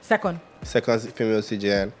CJN? Second female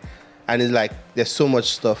CJN. And it's like, there's so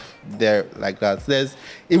much stuff there like that. There's,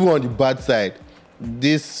 even on the bad side,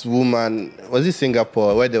 this woman, was it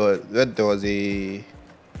Singapore, where there was a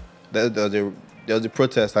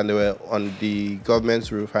protest and they were on the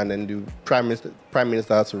government's roof and then the prime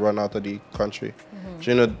minister had to run out of the country. Mm-hmm.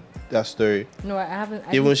 Do you know that story? No, I haven't.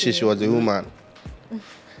 Even she was a woman.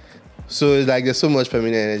 So it's like there's so much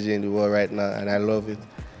feminine energy in the world right now, and I love it.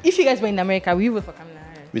 If you guys were in America, will you vote for Kamala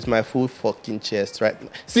Harris? With my full fucking chest right now.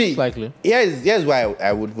 See, likely. Here's why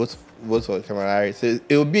I would vote for Kamala Harris. So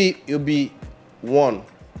it'll be one,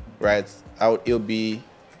 right? It'll be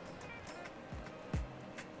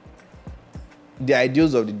the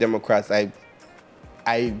ideals of the Democrats. I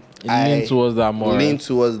lean towards that more. Lean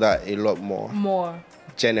towards that a lot more. More.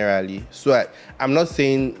 Generally. So I'm not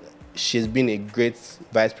saying she's been a great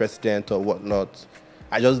vice president or whatnot.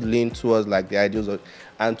 I just lean towards like the ideals of,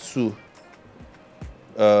 and two,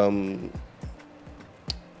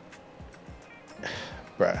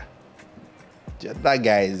 bruh. That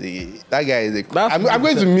guy is a. I'm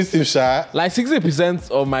going to miss him, Sha. Like 60%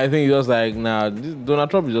 of my thing is just like, nah, Donald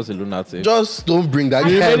Trump is just a lunatic. Just don't bring that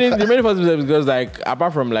The guy. remaining 40% is because, like,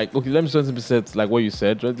 apart from, like, okay, let me 20%, like what you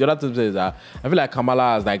said. The other 20% is that I feel like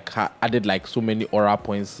Kamala has, like, added, like, so many aura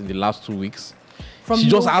points in the last 2 weeks. She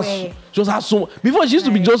just has so. Before she used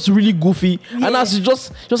to be just really goofy, and now she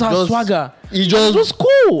just has swagger. He just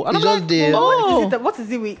cool. And I'm just like, there. oh. What is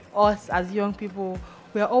it with us as young people?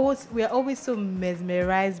 We are always so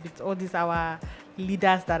mesmerized with all these our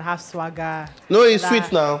leaders that have swagger. No, it's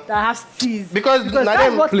sweet now. That have steez. Because that's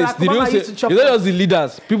them what Please, Barack did you Obama see? used to chop It's not us. just the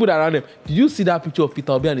leaders, people that around them. Did you see that picture of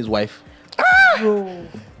Peter Obi and his wife? Bro.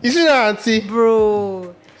 You see that, auntie?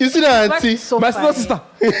 Bro. You see that, Wife auntie? is so My fine. sister.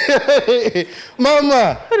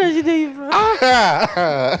 Mama. What does she do, bro?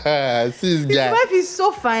 See this His guy. wife is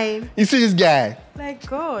so fine. You see this guy? Like,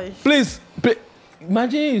 gosh. Please,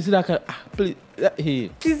 imagine you see that kind. Please, hey.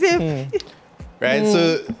 She's a... Right.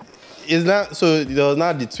 So it's not. So there was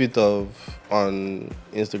not the tweet on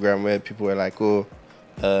Instagram where people were like, "Oh,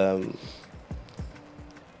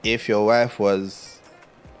 if your wife was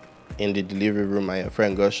in the delivery room and your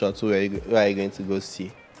friend got shot, who are you going to go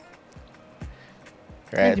see?"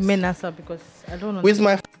 Right. The men answer because I don't know. With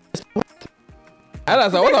my And I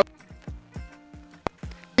said, what man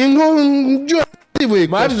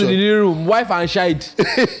man is in the living room, wife and child.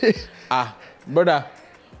 Brother,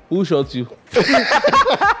 who shot you?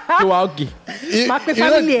 You are okay.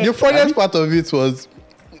 The funniest part of it was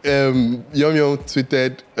Yum Yum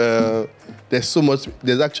tweeted,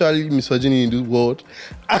 there's actually misogyny in this world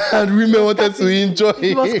and women wanted to enjoy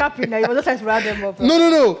He was it. capping now. He was just trying to round them up.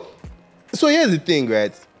 No. So here's the thing,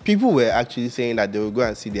 right? People were actually saying that they will go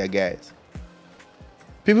and see their guys.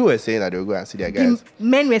 People were saying that they will go and see their guys. The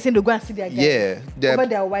men were saying to go and see their guys. Yeah. Over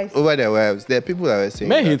their wives. Over their wives. There are people that were saying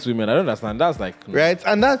Men that. hate women. I don't understand. That's like Right?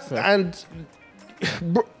 And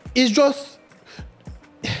bro, it's just,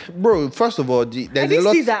 bro, first of all, I there's a didn't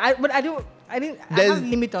lot. see that. I have a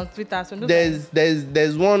limit on Twitter. So no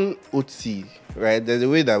There's one OT, right? There's a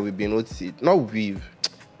way that we've been OT. Not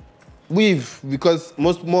we've, because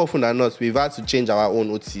more often than not, we've had to change our own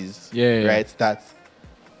OTs. Yeah. Right? That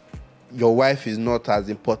your wife is not as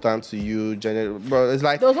important to you, generally. Bro, it's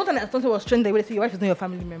like, there was one time that something was trending. They would say your wife is not your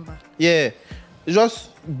family member. yeah. It's just,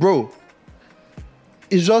 bro.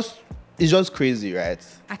 It's just crazy, right?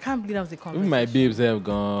 I can't believe that was a conversation. even my babes have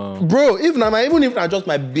gone. Bro, even if I just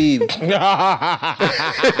my babe, even if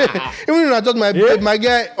I just my babe, my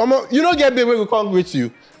guy, you don't get babe when we come with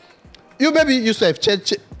you. You baby yourself, check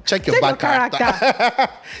your back character.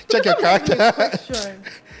 Check your character.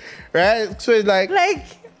 Right? So it's like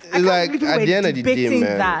at the end of the day,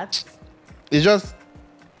 man. That. It's just,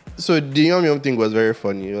 so the Yum Yum thing was very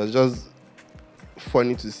funny. It was just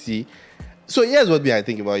funny to see. So here's what I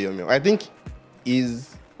think about Yum Yum. I think is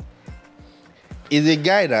a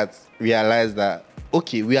guy that realized that,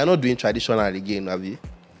 okay, we are not doing traditional again, Navi.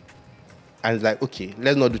 And it's like, okay,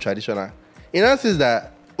 let's not do traditional. In answer is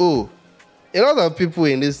that, a lot of people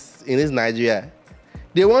in this Nigeria,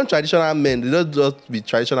 they want traditional men. They don't just be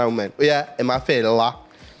traditional women. Oh yeah, Emafela.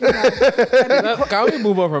 Can we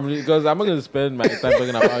move on from this? Because I'm not going to spend my time talking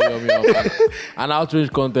about Yum Yum and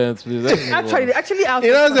outrage content, please. Actually,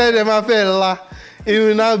 You know, say Emafela. It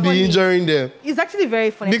will now be injuring them. It's actually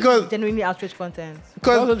very funny Because- genuinely outrage content.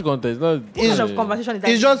 Because outrage content, not. What kind of conversation is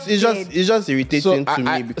that? it's just irritating to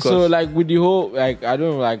me because so like with the whole like I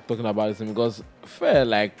don't like talking about this thing because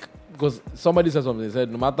because somebody said something. They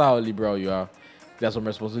said no matter how liberal you are, there are some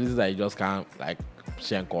responsibilities that you just can't like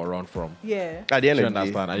shank or run from. Yeah. at the end You of the day,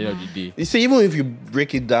 understand? At the end of the day, you see, even if you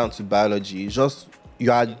break it down to biology, it's just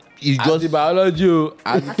as the biology,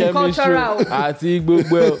 as the chemistry, cultural. as the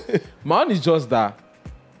gbogbo. My own is just that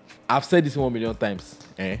I've said this 1 million times.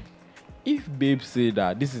 If babe say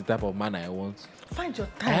that this is the type of man I want, Find your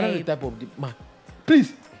I am the type. type of the man.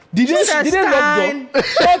 Please, did they understand? lock door?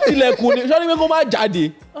 Shorty lekuni, shorty we go ma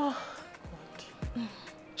jade.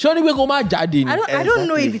 Shorty we go ma jade. I don't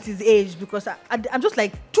know if it is age because I'm just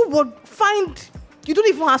like find. You don't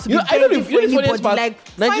even have to be I don't know begging if for you know the anybody. funniest part. Like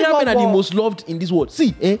Nigerian men are the most loved in this world.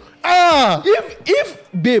 See, if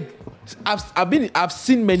babe, I've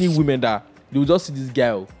seen many women that they will just see this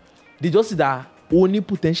guy. They just see that only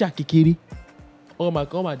potential kikiri. Oh my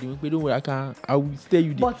God, don't worry, I will stay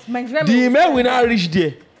you there. But Nigerian The men men will not reach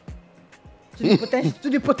there. to the potential. To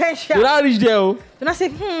the potential. You not reach there, oh. Then I say,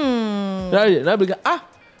 Now be like,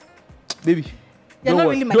 baby. You're not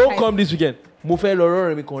really my Don't type. come this weekend. Mo fẹ́ lọ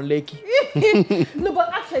rọrùn mi kan Lekki. No,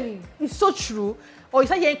 but actually, it's so true. Or you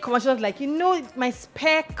start hearing commercials like, my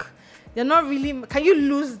spec, you're not really. Can you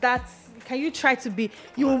lose that? Can you try to be?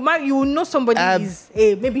 You will know somebody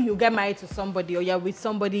maybe you get married to somebody or you're with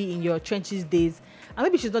somebody in your trenches days, and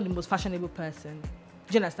maybe she's not the most fashionable person.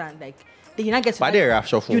 Do you understand? Like, then you not get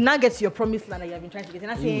to you not get to your promised land that you have been trying to get.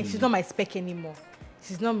 And I say she's not my spec anymore.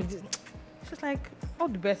 She's not. Just like all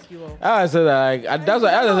the best, you all. I said that, like, that's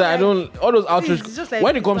why I don't all those outreach. Like,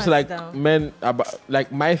 when it comes to like men,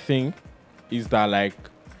 like my thing is that like,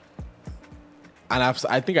 and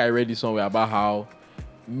I think I read this somewhere about how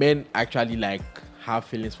men actually like have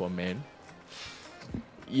feelings for men.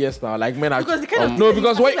 Yes, now like men because actually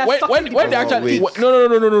because when they actually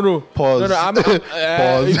no pause.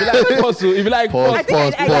 Pause. If you like pause.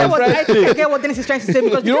 I get what Dennis is trying to say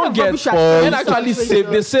because you don't get men actually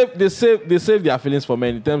they save their feelings for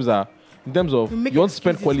men in terms of you want to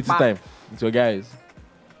spend quality time with your guys.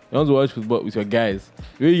 You want to watch football with your guys.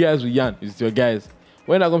 You guys with Yan with your guys.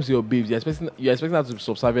 When that comes to your babes, you're expecting that to be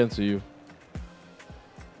subservient to you.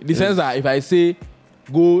 In the sense that if I say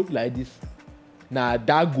go like this,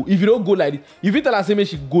 that go. If you don't go like this, if you tell her say make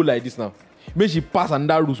she go like this now, make she pass and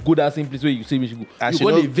that rules go that same place where you say make she go. You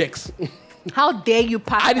go to vex. How dare you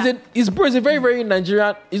pass? And it's a very very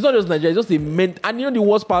Nigerian. It's not just Nigerian. It's just a men. And you know the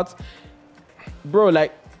worst part, bro.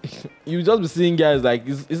 Like you just be seeing guys like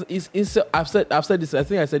it's I've said this. I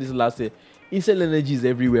think I said this last year. Incel energy is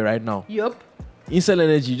everywhere right now. Yup. Incel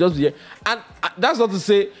energy, just yeah, and that's not to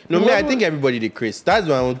say. I think everybody decreased. That's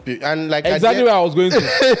what I want to. And like exactly where I was going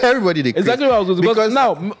to. Everybody decreased. Exactly where I was going to. Because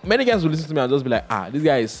now many guys will listen to me and just be like, this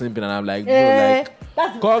guy is simping, and I'm like, bro,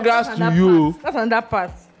 like, congrats to you. That's another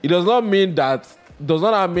part. It does not mean that.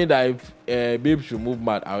 If babe should move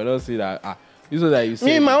mad, I will not say that. This is that you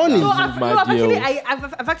say. My own is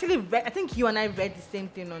I've actually read. I think you and I read the same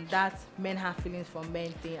thing on that. Men have feelings for men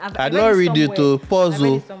thing. I don't read it to pause.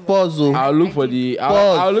 I'll look for the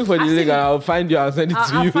link and I'll find you. I'll send it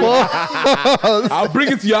to you. I'll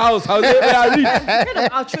bring it to your house. I'll say, I read. Kind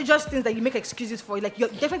of outrageous things that you make excuses for. Like you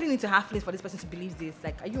definitely need to have feelings for this person to believe this.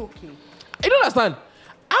 Like, are you okay? I don't understand.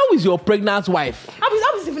 How is your pregnant wife?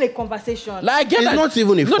 How is even a conversation? Like, it's not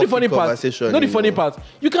even a funny conversation. Not the funny part.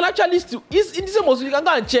 You can actually still. It's in the same way. You can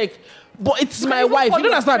go and check. But it's my wife. You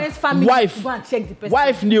don't understand. Wife. Go and check the person.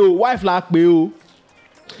 Wife new. Wife like me. You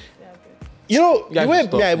know, the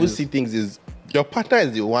way I will see things is your partner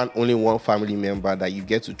is the only one family member that you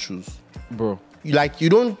get to choose, bro. You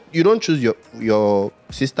don't choose your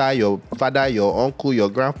sister, your father, your uncle, your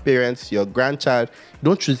grandparents, your grandchild. You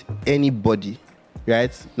don't choose anybody.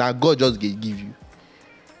 Right now, God just give you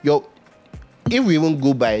if we even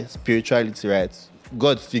go by spirituality, right?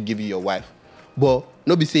 God still give you your wife, but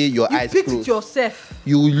not be say your eyes picked closed. It yourself.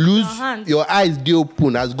 You lose your eyes. They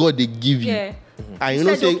open as God they give you. Yeah. And you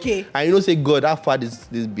know say okay. And you know say God, how far this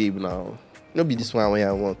babe now? Not be this one when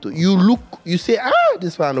I want to. You look, you say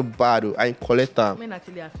this one no bad, and you collect them. Men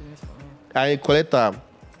actually have feelings for me. And you collect them.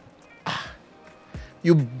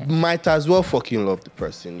 You might as well fucking love the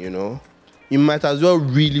person, you know. You might as well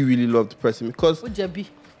really, really love the person because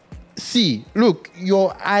see, look,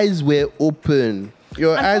 your eyes were open.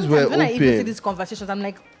 Your eyes were open. When I even see these conversations, I'm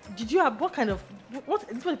like, did you have what kind of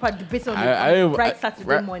this was part debate on bright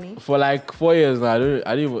Saturday morning? For like 4 years now, I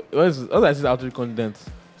didn't even once I see outreach content.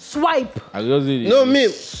 Swipe. I just did it. No,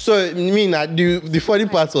 the funny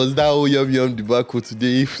part was that whole yum debacle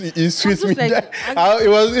today. It sweets me. Like, it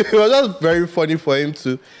was just very funny for him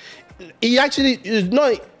to. It's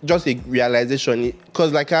not just a realization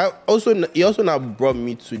because like he also now brought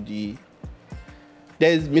me to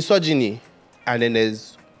there's misogyny and then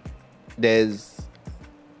there's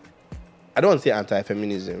I don't want to say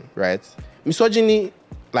anti-feminism, right? Misogyny,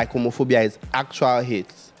 like homophobia, is actual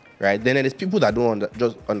hate, right? Then there's people that don't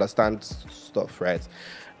just understand stuff, right?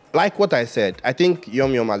 Like what I said, I think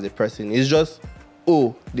Yum as a person is just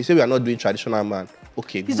they say we are not doing traditional man.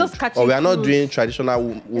 Okay, he's good. Just catching or we are not doing traditional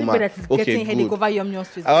woman. Okay, good. Over Yum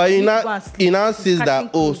he now says that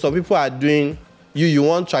some people are doing you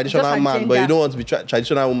want traditional man, but you don't want to be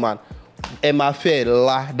traditional woman. Emma fair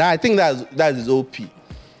that I think that's his OP,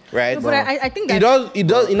 right? No, but I think that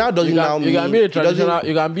you can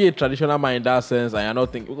be a traditional man in that sense, and you're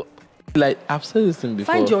not thinking. Like I've said this thing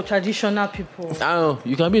before. Find your traditional people. I don't know.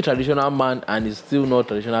 You can be a traditional man and it's still not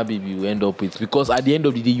traditional baby you end up with. Because at the end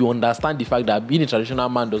of the day, you understand the fact that being a traditional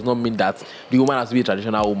man does not mean that the woman has to be a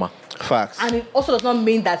traditional woman. Facts. And it also does not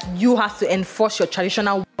mean that you have to enforce your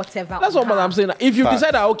traditional whatever. That's what I'm saying. If you Facts.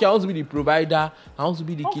 decide that, okay, I want to be the provider, I want to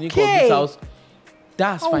be the king of Okay. this house,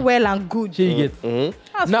 that's All fine. well and good. Here you get.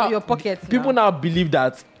 That's Now, for your pocket. People now believe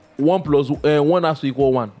that 1 plus 1 has to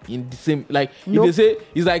equal 1 in the same. Like Nope. if they say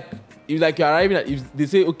it's like you're arriving at, if they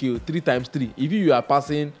say okay 3 times 3, if you are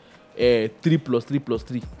passing 3 plus 3 plus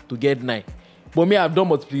 3 to get 9. But me, I've done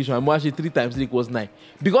multiplication. I'm actually 3 times 3 equals 9.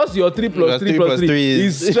 Because your 3 plus 3 plus 3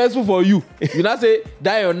 is stressful for you. You now say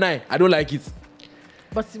die on 9. I don't like it.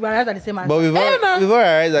 But we arrived at the same answer. But we've all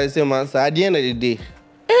arrived at the same answer at the end of the day.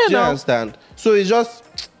 Do you understand? So it's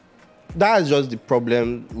just that's just the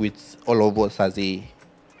problem with all of us as a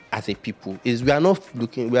people. Is we are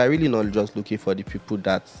really not just looking for the people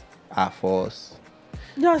that are for us.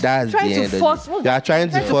 That's trying the to end force. of it. You are trying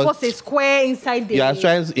to force a square inside the. You are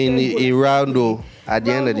trying to in a round though. At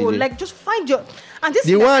the end of the day, like just find your. And this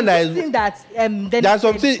the one that is that there's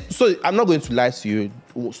something. So I'm not going to lie to you.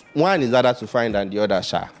 One is harder to find than the other,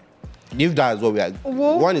 Sha. If that is what we are,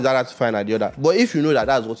 one is harder to find than the other. But if you know that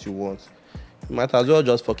that's what you want, you might as well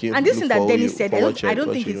just fucking. And this thing that Dennis said, I don't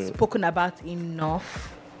what think you it's know. spoken about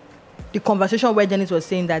enough. The conversation where Dennis was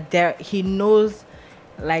saying that he knows,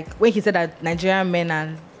 like when he said that Nigerian men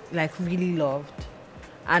are like really loved,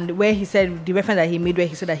 and where he said the reference that he made where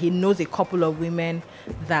he said that he knows a couple of women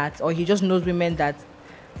that, or he just knows women that,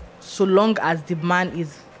 so long as the man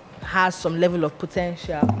has some level of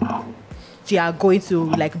potential, they are going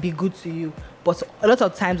to like be good to you. But a lot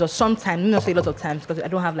of times, or sometimes, not say a lot of times because I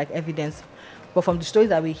don't have like evidence, but from the stories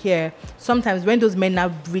that we hear, sometimes when those men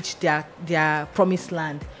now reach their promised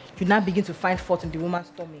land, you now begin to find fault in the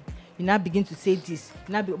woman's tummy. You now begin to say this.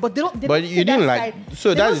 But they don't. But you didn't like.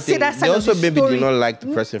 So that's the thing. They also maybe did not like the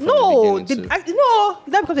person from the beginning. No,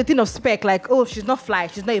 that becomes a thing of spec. Like, oh, she's not fly.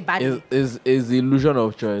 She's not a baddie. Is the illusion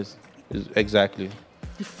of choice. Exactly.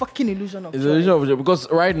 The fucking illusion of It's choice. the illusion of choice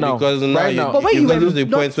because right now. But when you you get were to the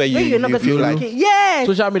point where you feel like yes,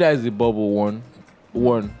 social media is the bubble one.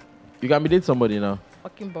 You can be dating somebody now.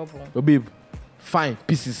 fucking bubble. Your babe, fine,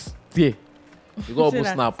 pieces. Yeah. You go up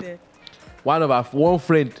snap. One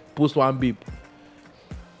friend post one babe.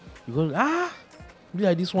 You go, be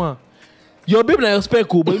like this one. Your babe na your spec,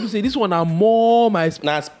 but you say this one are more my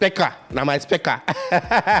na specker.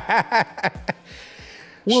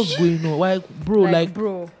 What's going on? Why, bro? Like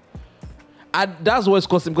bro. And that's what's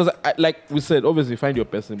costing because, like we said, obviously find your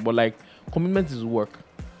person, but like commitment is work.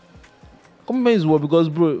 Commitment is work because,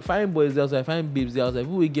 bro, find boys there outside, find babes there outside.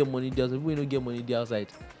 People will get money there outside, people will not get money there outside.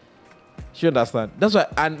 You understand? That's why.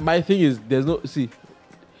 And my thing is, there's no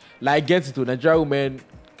like get it to Nigerian women.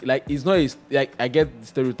 Like it's not like I get the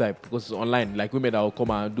stereotype because it's online. Like women that will come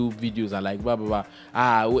and do videos and like blah blah blah.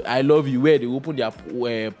 I love you. Where they open their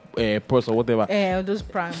purse or whatever. Those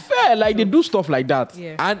prime. Fair, like they do stuff like that.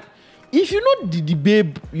 Yeah. And if you know the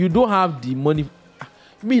babe, you don't have the money.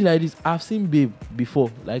 Me like this, I've seen babe before.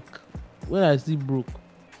 Like when I see broke,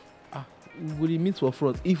 we meet for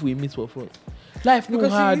front. If we meet for front, life no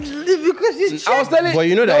hard. Because I was telling. But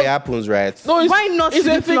you know that it happens, right? No, why not? It's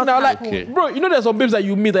a thing now. Like, Okay. bro, you know there's some babes that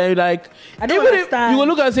you meet and you're like, I don't even if understand. you will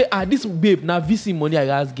look and say, this babe now VC money I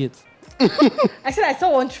guys get. I said I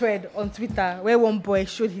saw one thread on Twitter where one boy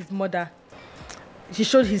showed his mother. He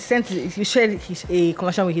shared a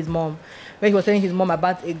conversation with his mom where he was telling his mom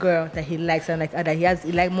about a girl that he likes and like that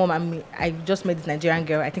he like mom. I just met this Nigerian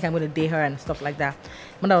girl. I think I'm going to date her and stuff like that.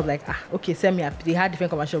 Mother was like, okay, send me they had different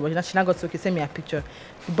conversations, but she now got to okay, send me a picture.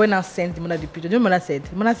 The boy now sent the mother the picture. You know what mother said?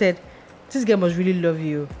 The mother said, this girl must really love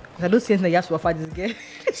you. I don't see anything that you have to offer this girl.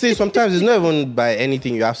 See, sometimes it's not even by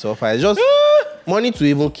anything you have to offer. It's just money to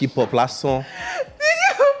even keep up. Last song.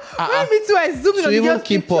 Me too. I zoomed in To on the even girl's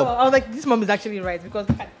keep picture. up. I was like, this mom is actually right because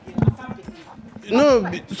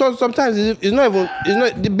No, so sometimes it's not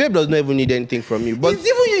the babe does not even need anything from you. But it's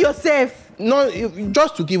even you yourself. no,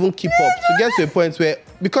 just to even keep up, to get to a point where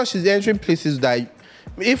because she's entering places that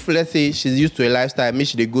if let's say she's used to a lifestyle, maybe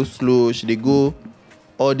she go slow, she go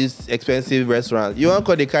all these expensive restaurants. You want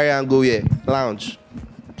to the carry and go here lounge.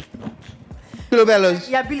 Pillow bellows.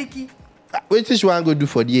 Yeah, Biliki. What is she want to go do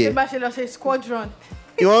for the year? Bachelor say squadron.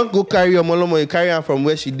 You want to go carry your molomo, you carry her from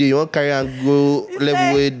where she did. You want to carry her and go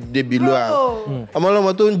level where they below her.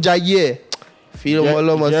 Molomo don't jaye. Feel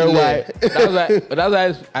molomo sílẹ̀. That's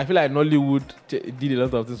why I feel like Nollywood did a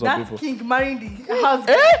lot of things for That's people. king marrying the house.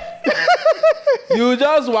 You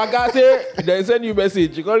just waka say they send you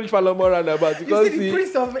message. You can't reach Falomo roundabout. You You can't see the see.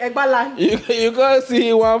 priest of Egbaland. You can't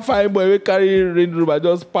see one fine boy we carry Range Rover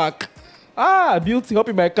just park. Beauty, hop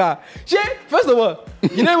in my car. First of all,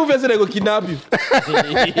 you know even say they go kidnap you.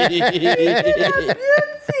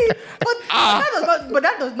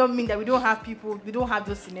 that does not mean that we don't have people. We don't have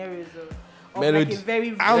those scenarios. Of Melody. like a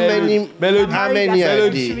very How many are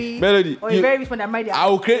there? Melody, or a very rich man that married. I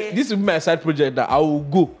will create. This will be my side project. That I will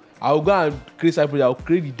go and create side project. I will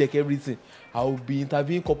create the deck, everything. I will be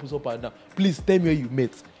interviewing couples up and down. Please tell me where you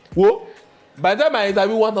met. Whoa. By the time I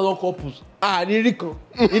interview 1,000 couples,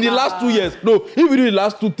 in the last 2 years, no, even in the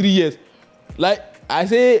last 2-3 years, like I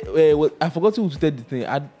say, I forgot who tweeted the thing.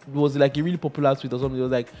 It was like a really popular tweet or something. It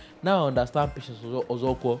was like, now I understand patience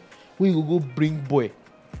Ozoko. When you go bring boy,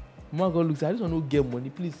 Mama God looks, I just want to get money,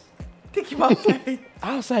 please. Take him outside.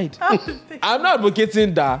 Outside. I'm not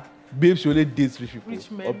advocating that babes should only date rich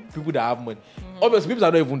people or people that have money. Obviously, people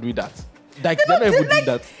are not even doing that. Like, they're not even doing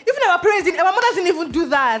that. Even our parents didn't, our mothers didn't even do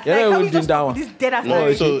that. They're like, not even doing that one. This dead ass No,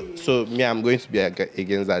 marriage? so me, I'm going to be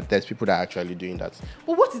against that. There's people that are actually doing that.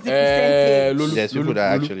 But what is the percentage? Lolu, There's people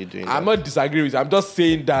that are actually doing that. I'm not disagreeing with you. I'm just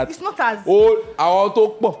saying that. It's not as. Oh, I want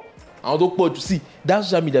to talk. See, that's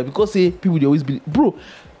social media because people they always believe. Bro,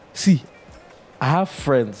 see, I have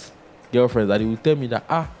friends, girlfriends, that they will tell me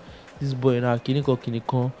that this boy now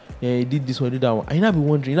Kiniko, he did this one, did that one. And you not be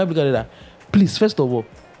wondering, you not be looking at that. Please, first of all,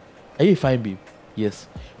 are you a fine babe? Yes.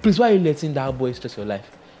 Please, why are you letting that boy stress your life?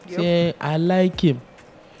 Yep. Say, I like him.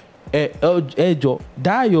 Joe,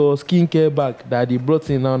 that your skincare bag that they brought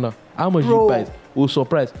in now. How much you buy it? Oh,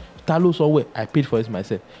 surprise. Talo somewhere. I paid for it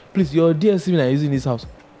myself. Please, your DStv are using this house.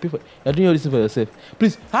 Pay for it. You're doing all this thing for yourself.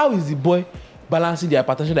 Please, how is the boy balancing the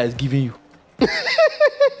hypertension that is giving you?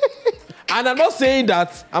 And I'm not saying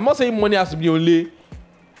money has to be the only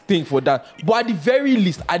thing for that. But at the very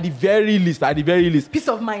least, Peace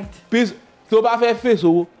of mind. please, so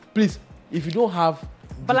please, if you don't have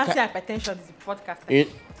Balancing hypertension is a podcast.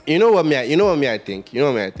 You know what me I think.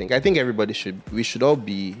 I think we should all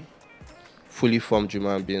be fully formed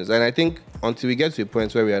human beings. And I think until we get to a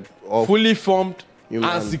point where we are all fully formed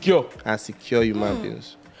and secure human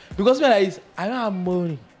beings. Because when I don't have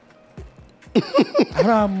money. I don't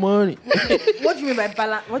have money. What do you mean by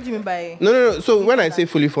balance? What do you mean by? No. So when I say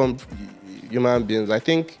fully formed human beings, I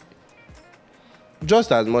think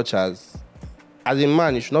just as much as a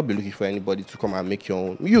man, you should not be looking for anybody to come and make your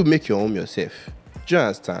own. You make your own yourself. Do you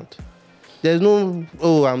understand? There's no,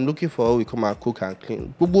 I'm looking for we come and cook and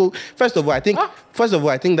clean. First of all, I think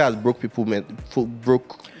that's broke people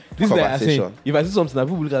broke This conversation. Like if I see something that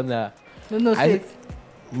people look at me like, No, say it.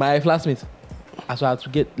 my classmate, as I had to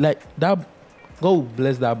get like that. God will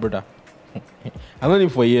bless that brother. I've known him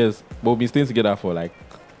for years, but we've been staying together for like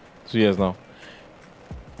 2 years now.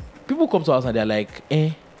 People come to us and they're like,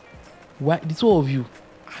 why the two of you?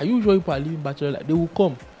 Are you sure people are living bachelor life? They will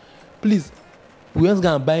come. Please, we just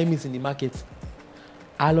go and buy meat in the market.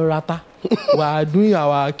 Alorata. We are doing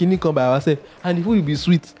our kidney come by ourselves, and the food will be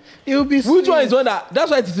sweet. It will be sweet. Which one is one that's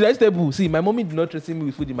why it's vegetable? See, my mommy did not threaten me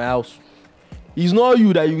with food in my house. It's not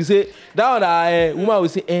you that you will say that one that woman will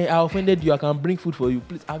say, I offended you, I can bring food for you.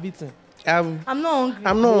 Please have it. I'm not hungry.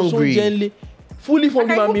 I'm not hungry. So gently, fully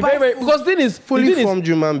formed human being. Very, because thing is Fully formed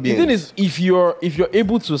human being. The thing is, if you're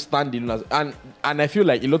able to stand in and I feel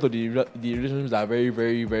like a lot of the relationships that are very,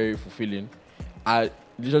 very, very fulfilling are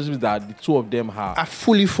relationships that the two of them are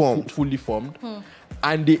fully formed.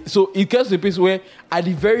 And so it gets to a place where at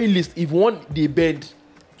the very least, if one they bend,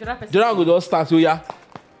 the other will just start. So yeah.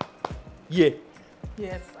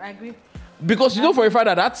 Yes, I agree. Because you know for a fact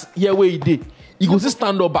that that's here where he did. He goes to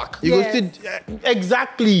stand up back. You go still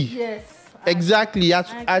exactly. Yes. Exactly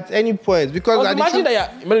at any point because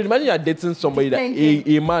imagine you're dating somebody that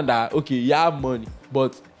a man that you have money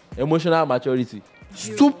but emotional maturity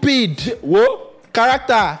stupid whoa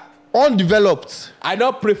character undeveloped. I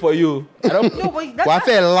don't pray for you. I don't. No, but that's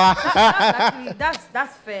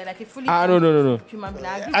fair. Like a fully no. human being.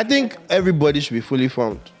 I think everybody should be fully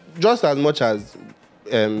formed. Just as much as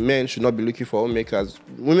men should not be looking for homemakers,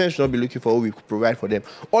 women should not be looking for who we provide for them.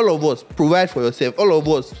 All of us provide for yourself. All of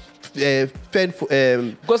us fend for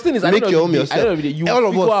because thing is, make your home yourself. All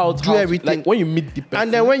of us do everything. Like when you meet the person,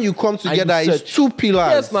 and then when you come together, it's two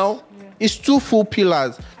pillars. Yes, now. It's two full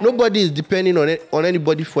pillars. Nobody is depending on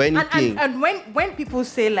anybody for anything. And when people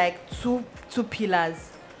say like two pillars,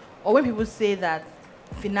 or when people say that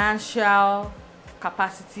financial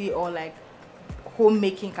capacity or like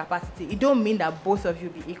homemaking capacity, it don't mean that both of you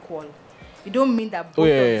be equal. It don't mean that both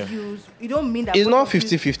of you. It don't mean that it's not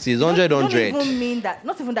 50-50. It's 100-100. It don't even mean that.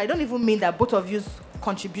 Not even that. It don't even mean that both of you's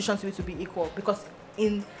contribution to it to be equal. Because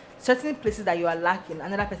in certain places that you are lacking,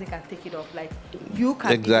 another person can take it off. Like you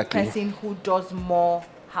can be the person who does more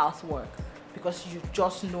housework because you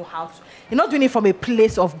just know how to. You're not doing it from a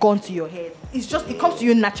place of gun to your head. It's just it comes to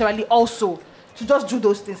you naturally also to just do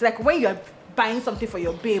those things. Like when you're buying something for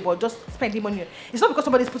your babe or just spending money. It's not because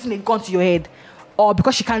somebody's putting a gun to your head or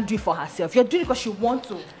because she can't do it for herself. You're doing it because she wants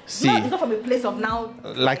to. See, it's not from a place of now.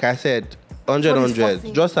 Like I said,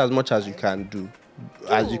 100, just as much as you can do,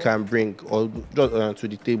 as you can bring, or to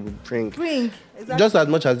the table, bring. Exactly. Just as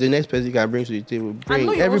much as the next person can bring to the table, bring.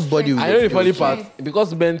 know your Everybody own will. I know the funny Strength. part,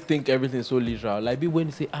 because men think everything is so literal. Like, babe, when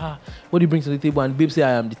you say, what do you bring to the table? And babe say,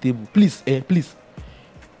 I am the table. Please, please.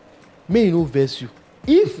 May you know verse you.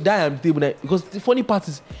 If that I am the table, then, because the funny part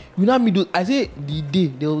is, you know me do. I say the day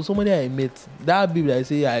there was somebody I met. That baby I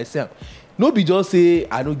say, I say, no be just say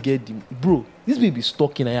I don't get them, bro. This baby is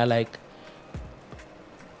talking and you're like,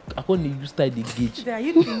 I can't you start the gauge. There,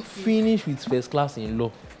 you think Finish with first class in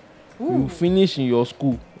law. Ooh. You finish in your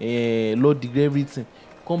school, law degree, everything.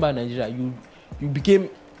 Come back to Nigeria. You became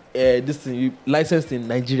this thing. You licensed in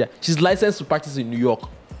Nigeria. She's licensed to practice in New York.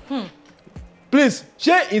 Please,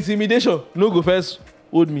 share intimidation. No go first.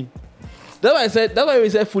 Hold me. That's why I said. That's why we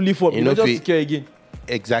said fully formed. You know, just secure again.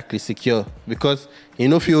 Exactly, secure. Because you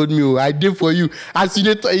know if you hold me, I did for you. As you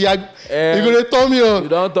did, you're gonna turn me on. You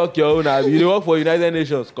don't talk your own. You work for United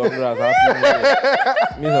Nations. Congrats. Happy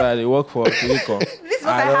New Year. Me that they work for Silicon. This is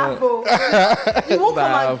what I have. Oh. You won't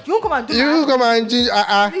come and do You that. come and change.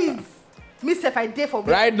 Please. Me if I dare for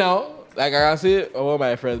Right now, like I can say about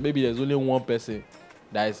my friends, maybe there's only one person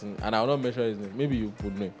that is in, and I will not mention his name. Maybe you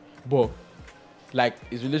would know him. But like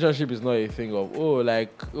his relationship is not a thing of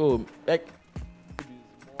like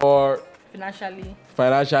or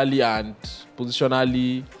financially and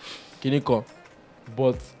positionally clinical.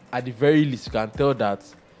 But at the very least you can tell that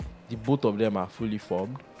the both of them are fully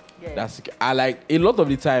formed. Yeah. That's I like a lot of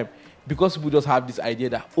the time, because people just have this idea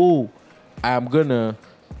that I'm gonna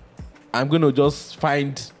just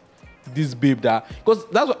find this babe that, because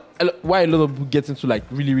that's why a lot of people get into like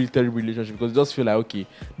really, really terrible relationship, because they just feel like, okay,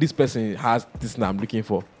 this person has this that I'm looking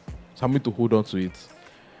for, so I'm going to hold on to it.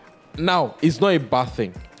 Now, it's not a bad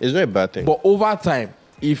thing. It's not a bad thing. But over time,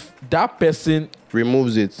 if that person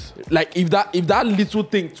removes it, like if that little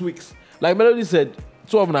thing tweaks, like Melody said,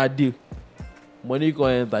 two of them are deal. Money can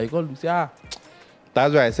enter. You can't say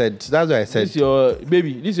That's what I said. This your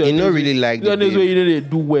baby. This your. You don't really like the babe. Way you know they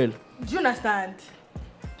do well. Do you understand?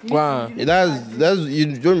 Wow. That's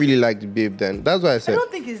you don't really like the babe then. That's what I I said. don't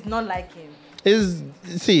think it's not like him.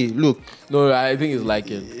 Look. No, I think it's like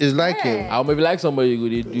him. It's like him. I'll maybe like somebody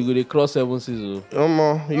you go cross 7 seasons. You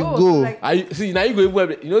go. Like, Now you go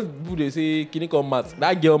even, you know people they say can you come maths.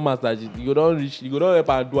 That girl maths that you go don't reach, you go don't help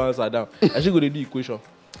her do answer down. I should go to the equation.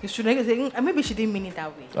 you should say, maybe she didn't mean it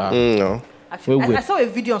that way. No. Actually, Wait. I saw a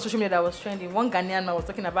video on social media that was trending. One Ghanaian man was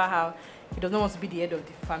talking about how he does not want to be the head of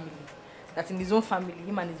the family. That in his own family,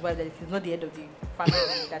 him and his wife, that he's not the head of the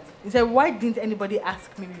family. That he said, why didn't anybody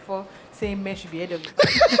ask me before saying men should be head of the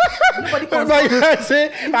family? Nobody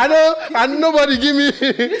say, I know nobody give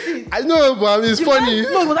me. I know, but it's funny.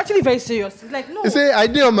 No, it was actually very serious. It's like, no. He say, I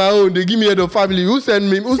did on my own. They give me head of family. Who send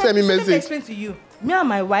me Let me message? explain to you. Me and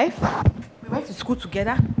my wife, we went to school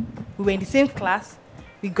together. We were in the same class.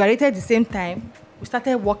 We graduated at the same time. We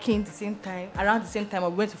started working at the same time, around the same time. We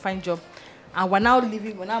went to find job. And we're now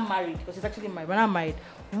living, we're now married, because she's actually married. We're now married.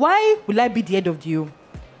 Why will I be the head of the home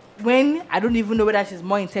when I don't even know whether she's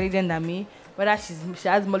more intelligent than me, whether she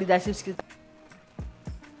has more leadership skills?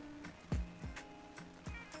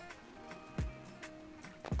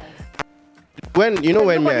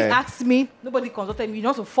 Nobody asked me, nobody consulted me. You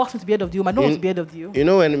don't want to force me to be head of the home. I don't want to be head of the home. You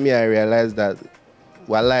know when I realized that,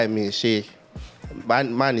 wallah, man is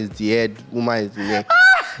the head, woman is the neck.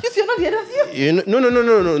 You see, you're not the head of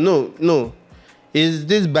the home. No. Is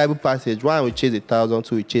this Bible passage? One we chase 1,000,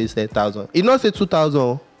 two we chase 10,000. It not say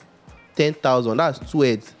 2,000, 10,000. That's 2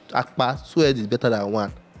 heads. Akpa, 2 heads is better than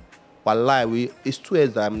one. Wallah, it's 2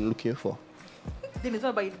 heads that I'm looking for. Then it's not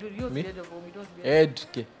about you. You don't be head of home. You don't be Head.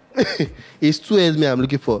 Okay. It's 2 heads me I'm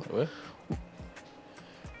looking for. Where?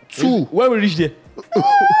 2. When we reach there?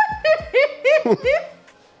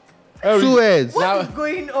 2 heads. What is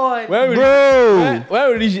going on? When we Bro. when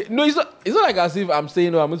we reach, no, it's not like as if I'm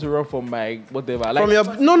saying, I'm going to run from my whatever. Like, From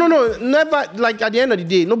your no, never. Like at the end of the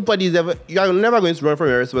day, nobody's ever. You are never going to run from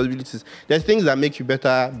your responsibilities. There's things that make you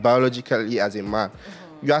better biologically as a man.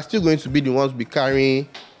 You are still going to be the ones be carrying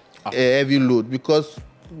a heavy load because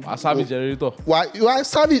a service generator. Why you are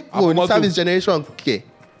service? Formoto. Service generation. Okay,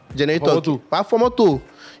 generator. Formoto. Formoto.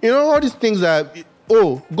 You know all these things that.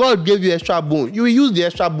 God gave you extra bone. You will use the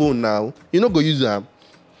extra bone now. You not go use them.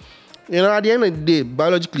 You know, at the end of the day,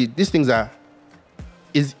 biologically, these things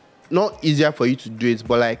is not easier for you to do it,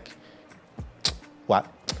 but like, what?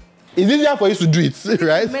 It's easier for you to do it,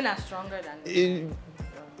 right? Men are stronger than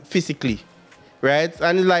Physically, right?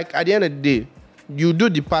 And it's like, at the end of the day, You do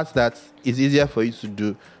the part that is easier for you to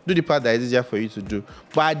do. Do the part that is easier for you to do.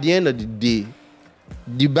 But at the end of the day,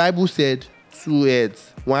 the Bible said 2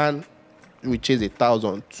 heads, one will chase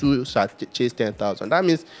 1,000, 2 shall chase 10,000. That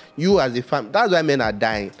means you as a family. That's why men are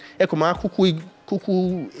dying. Because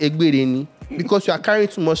you are carrying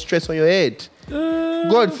too much stress on your head.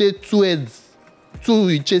 God said 2 heads, 2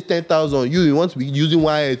 will chase 10,000. You want to be using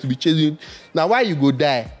 1 head to be chasing. Now why you go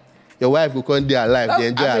die? Your wife will come there alive. They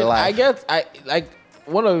enjoy her life. I like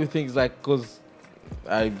one of the things, like, because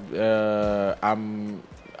I'm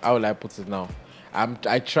how will I put it now?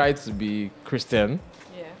 I try to be Christian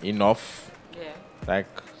enough. Yeah. Like,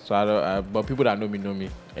 so I don't, but people that know me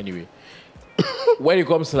anyway. When it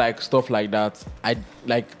comes to like stuff like that, I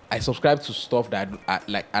subscribe to stuff that I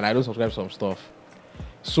like, and I don't subscribe to some stuff.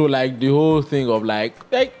 So like the whole thing of like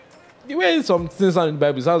the way some things sound in the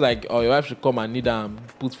Bible, it sounds like, oh, your wife should come and kneel down and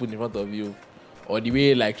put food in front of you, or the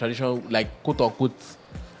way like tradition, like quote unquote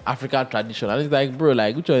African tradition. And it's like, bro,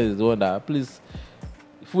 like which one is the one that, please,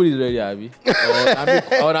 food is ready, Abby?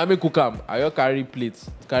 Or I make cook am. I will carry plates,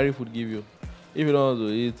 carry food, give you. If you don't want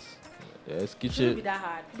to eat, it's kitchen. It shouldn't be that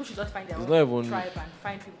hard. People should just find their It's own not even tribe and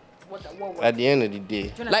find people what At the end of the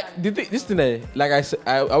day, like this thing, like I say,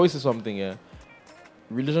 I always say something. Yeah,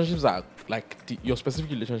 relationships are like your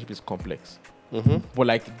specific relationship is complex, but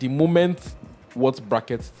like the moment what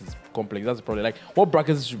brackets is complex, that's the problem. Like what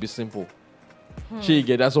brackets should be simple. Should you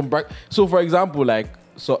get that some So for example, like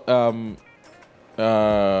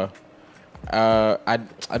I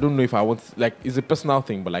don't know if I want, like, it's a personal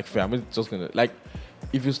thing, but like fair, I'm just gonna, like,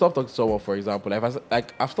 if you stop talking to someone, for example,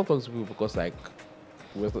 like I've stopped talking to people because like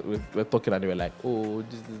we're talking and they were like, oh,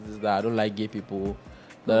 this, that, I don't like gay people,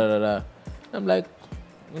 da. I'm like,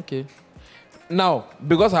 okay. Now,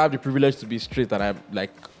 because I have the privilege to be straight, and I'm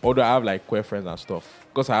like, although I have like queer friends and stuff,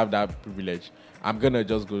 because I have that privilege, I'm gonna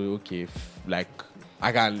just go, okay, like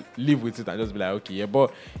I can live with it and just be like, okay, yeah.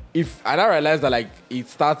 But if I now realize that like it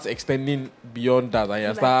starts extending beyond that, and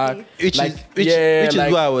you start which like, is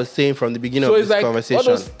what I was saying from the beginning of this like conversation. All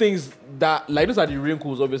those things that, like, those are the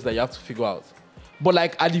wrinkles, obviously, that you have to figure out. But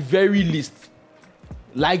like at the very least,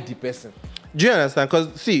 like the person. Do you understand?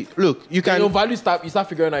 Because see, look, you can, your values you start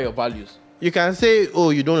figuring out your values. You can say, oh,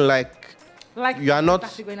 you don't like you are not.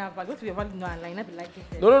 Going out, what if your value no align? Not be like this.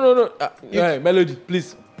 No. Yeah, Melody,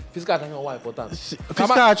 please. Physical attraction is important.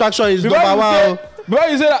 Physical attraction is number one. Before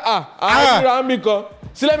you say that, I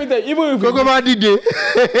see, let me tell you, even if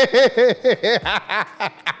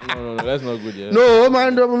no, that's not good. Yeah. No,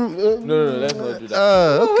 man. No, let's not do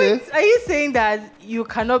that. Okay. Wait, are you saying that you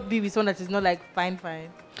cannot be with someone that is not like fine?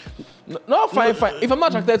 No, fine. If I'm not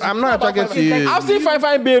attracted to I'm not attracted to you. I've seen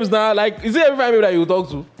fine babes now. Like, is it every fine babe that you talk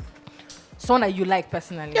to? Someone that you like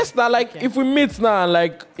personally? Yes, now, like, if we meet now, and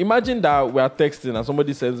like, imagine that we are texting and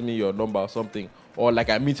somebody sends me your number or something, or like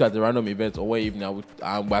I meet you at a random event or one evening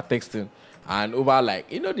and we're texting, and over, like,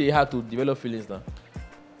 they have to develop feelings now.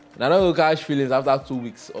 And I don't catch feelings after 2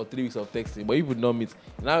 weeks or 3 weeks of texting, but you would not meet.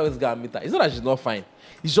 Now I always gotta meet her. It's not that she's not fine.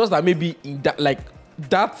 It's just that maybe in that, like,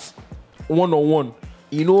 that one-on-one,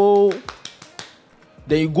 then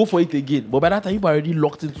you go for it again. But by that time, you've already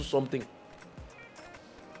locked into something.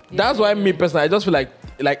 That's why me personally, I just feel like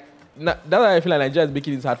that's why I feel like Nigeria is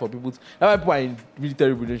making it hard for people. That's why people are in really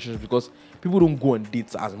terrible relationships, because people don't go on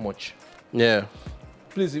dates as much. Yeah.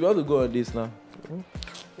 Please, if you want to go on dates now.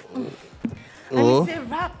 And it's a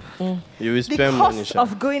wrap. You will spend the cost money,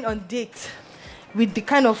 of going on dates with the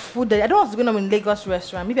kind of food that I don't want to go on in Lagos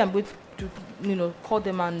restaurant. Maybe I'm going to call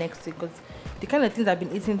them out next week, because the kind of things I've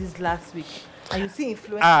been eating this last week. And you see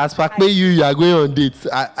influencers. As per you are going on dates.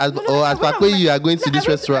 As per you are going to this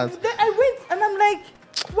restaurant. I went and I'm like,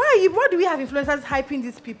 why do we have influencers hyping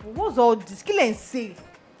these people? What's all this? Kill and say.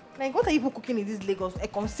 Like, what are you people cooking in this Lagos? I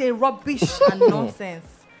can say rubbish and nonsense.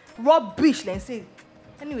 Rubbish, let's say.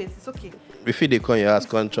 Anyways, it's okay. Before they come your house,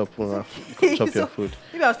 come chop your food.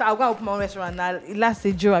 Maybe I'll go and open my own restaurant now. Last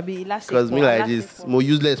day, Joe, because me like this, more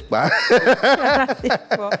useless, pa.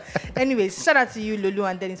 Anyways, shout out to you, Lolu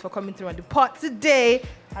and Dennis, for coming through on the pod today.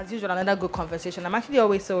 As usual, another good conversation. I'm actually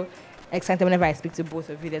always so excited whenever I speak to both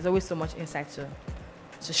of you. There's always so much insight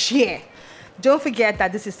to share. Don't forget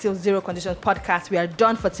that this is still Zero Conditions Podcast. We are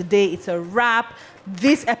done for today. It's a wrap.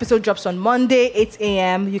 This episode drops on Monday, 8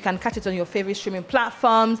 a.m. You can catch it on your favorite streaming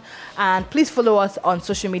platforms. And please follow us on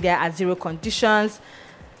social media at Zero Conditions.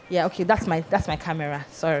 Yeah, okay, that's my camera.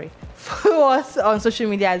 Sorry. Follow us on social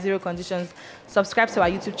media at Zero Conditions. Subscribe to our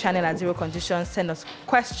YouTube channel at Zero Conditions. Send us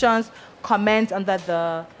questions, comment under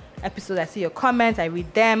the episode. I see your comments. I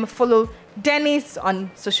read them. Follow Dennis on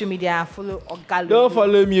social media and follow Ogalolu. Don't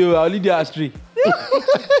follow me. I'll lead you astray.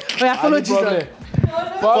 Follow Jesus.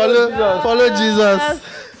 Follow Jesus.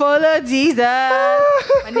 Follow Jesus.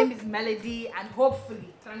 My name is Melody, and hopefully,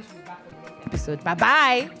 thanks for back for the next episode. Bye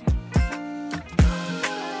bye.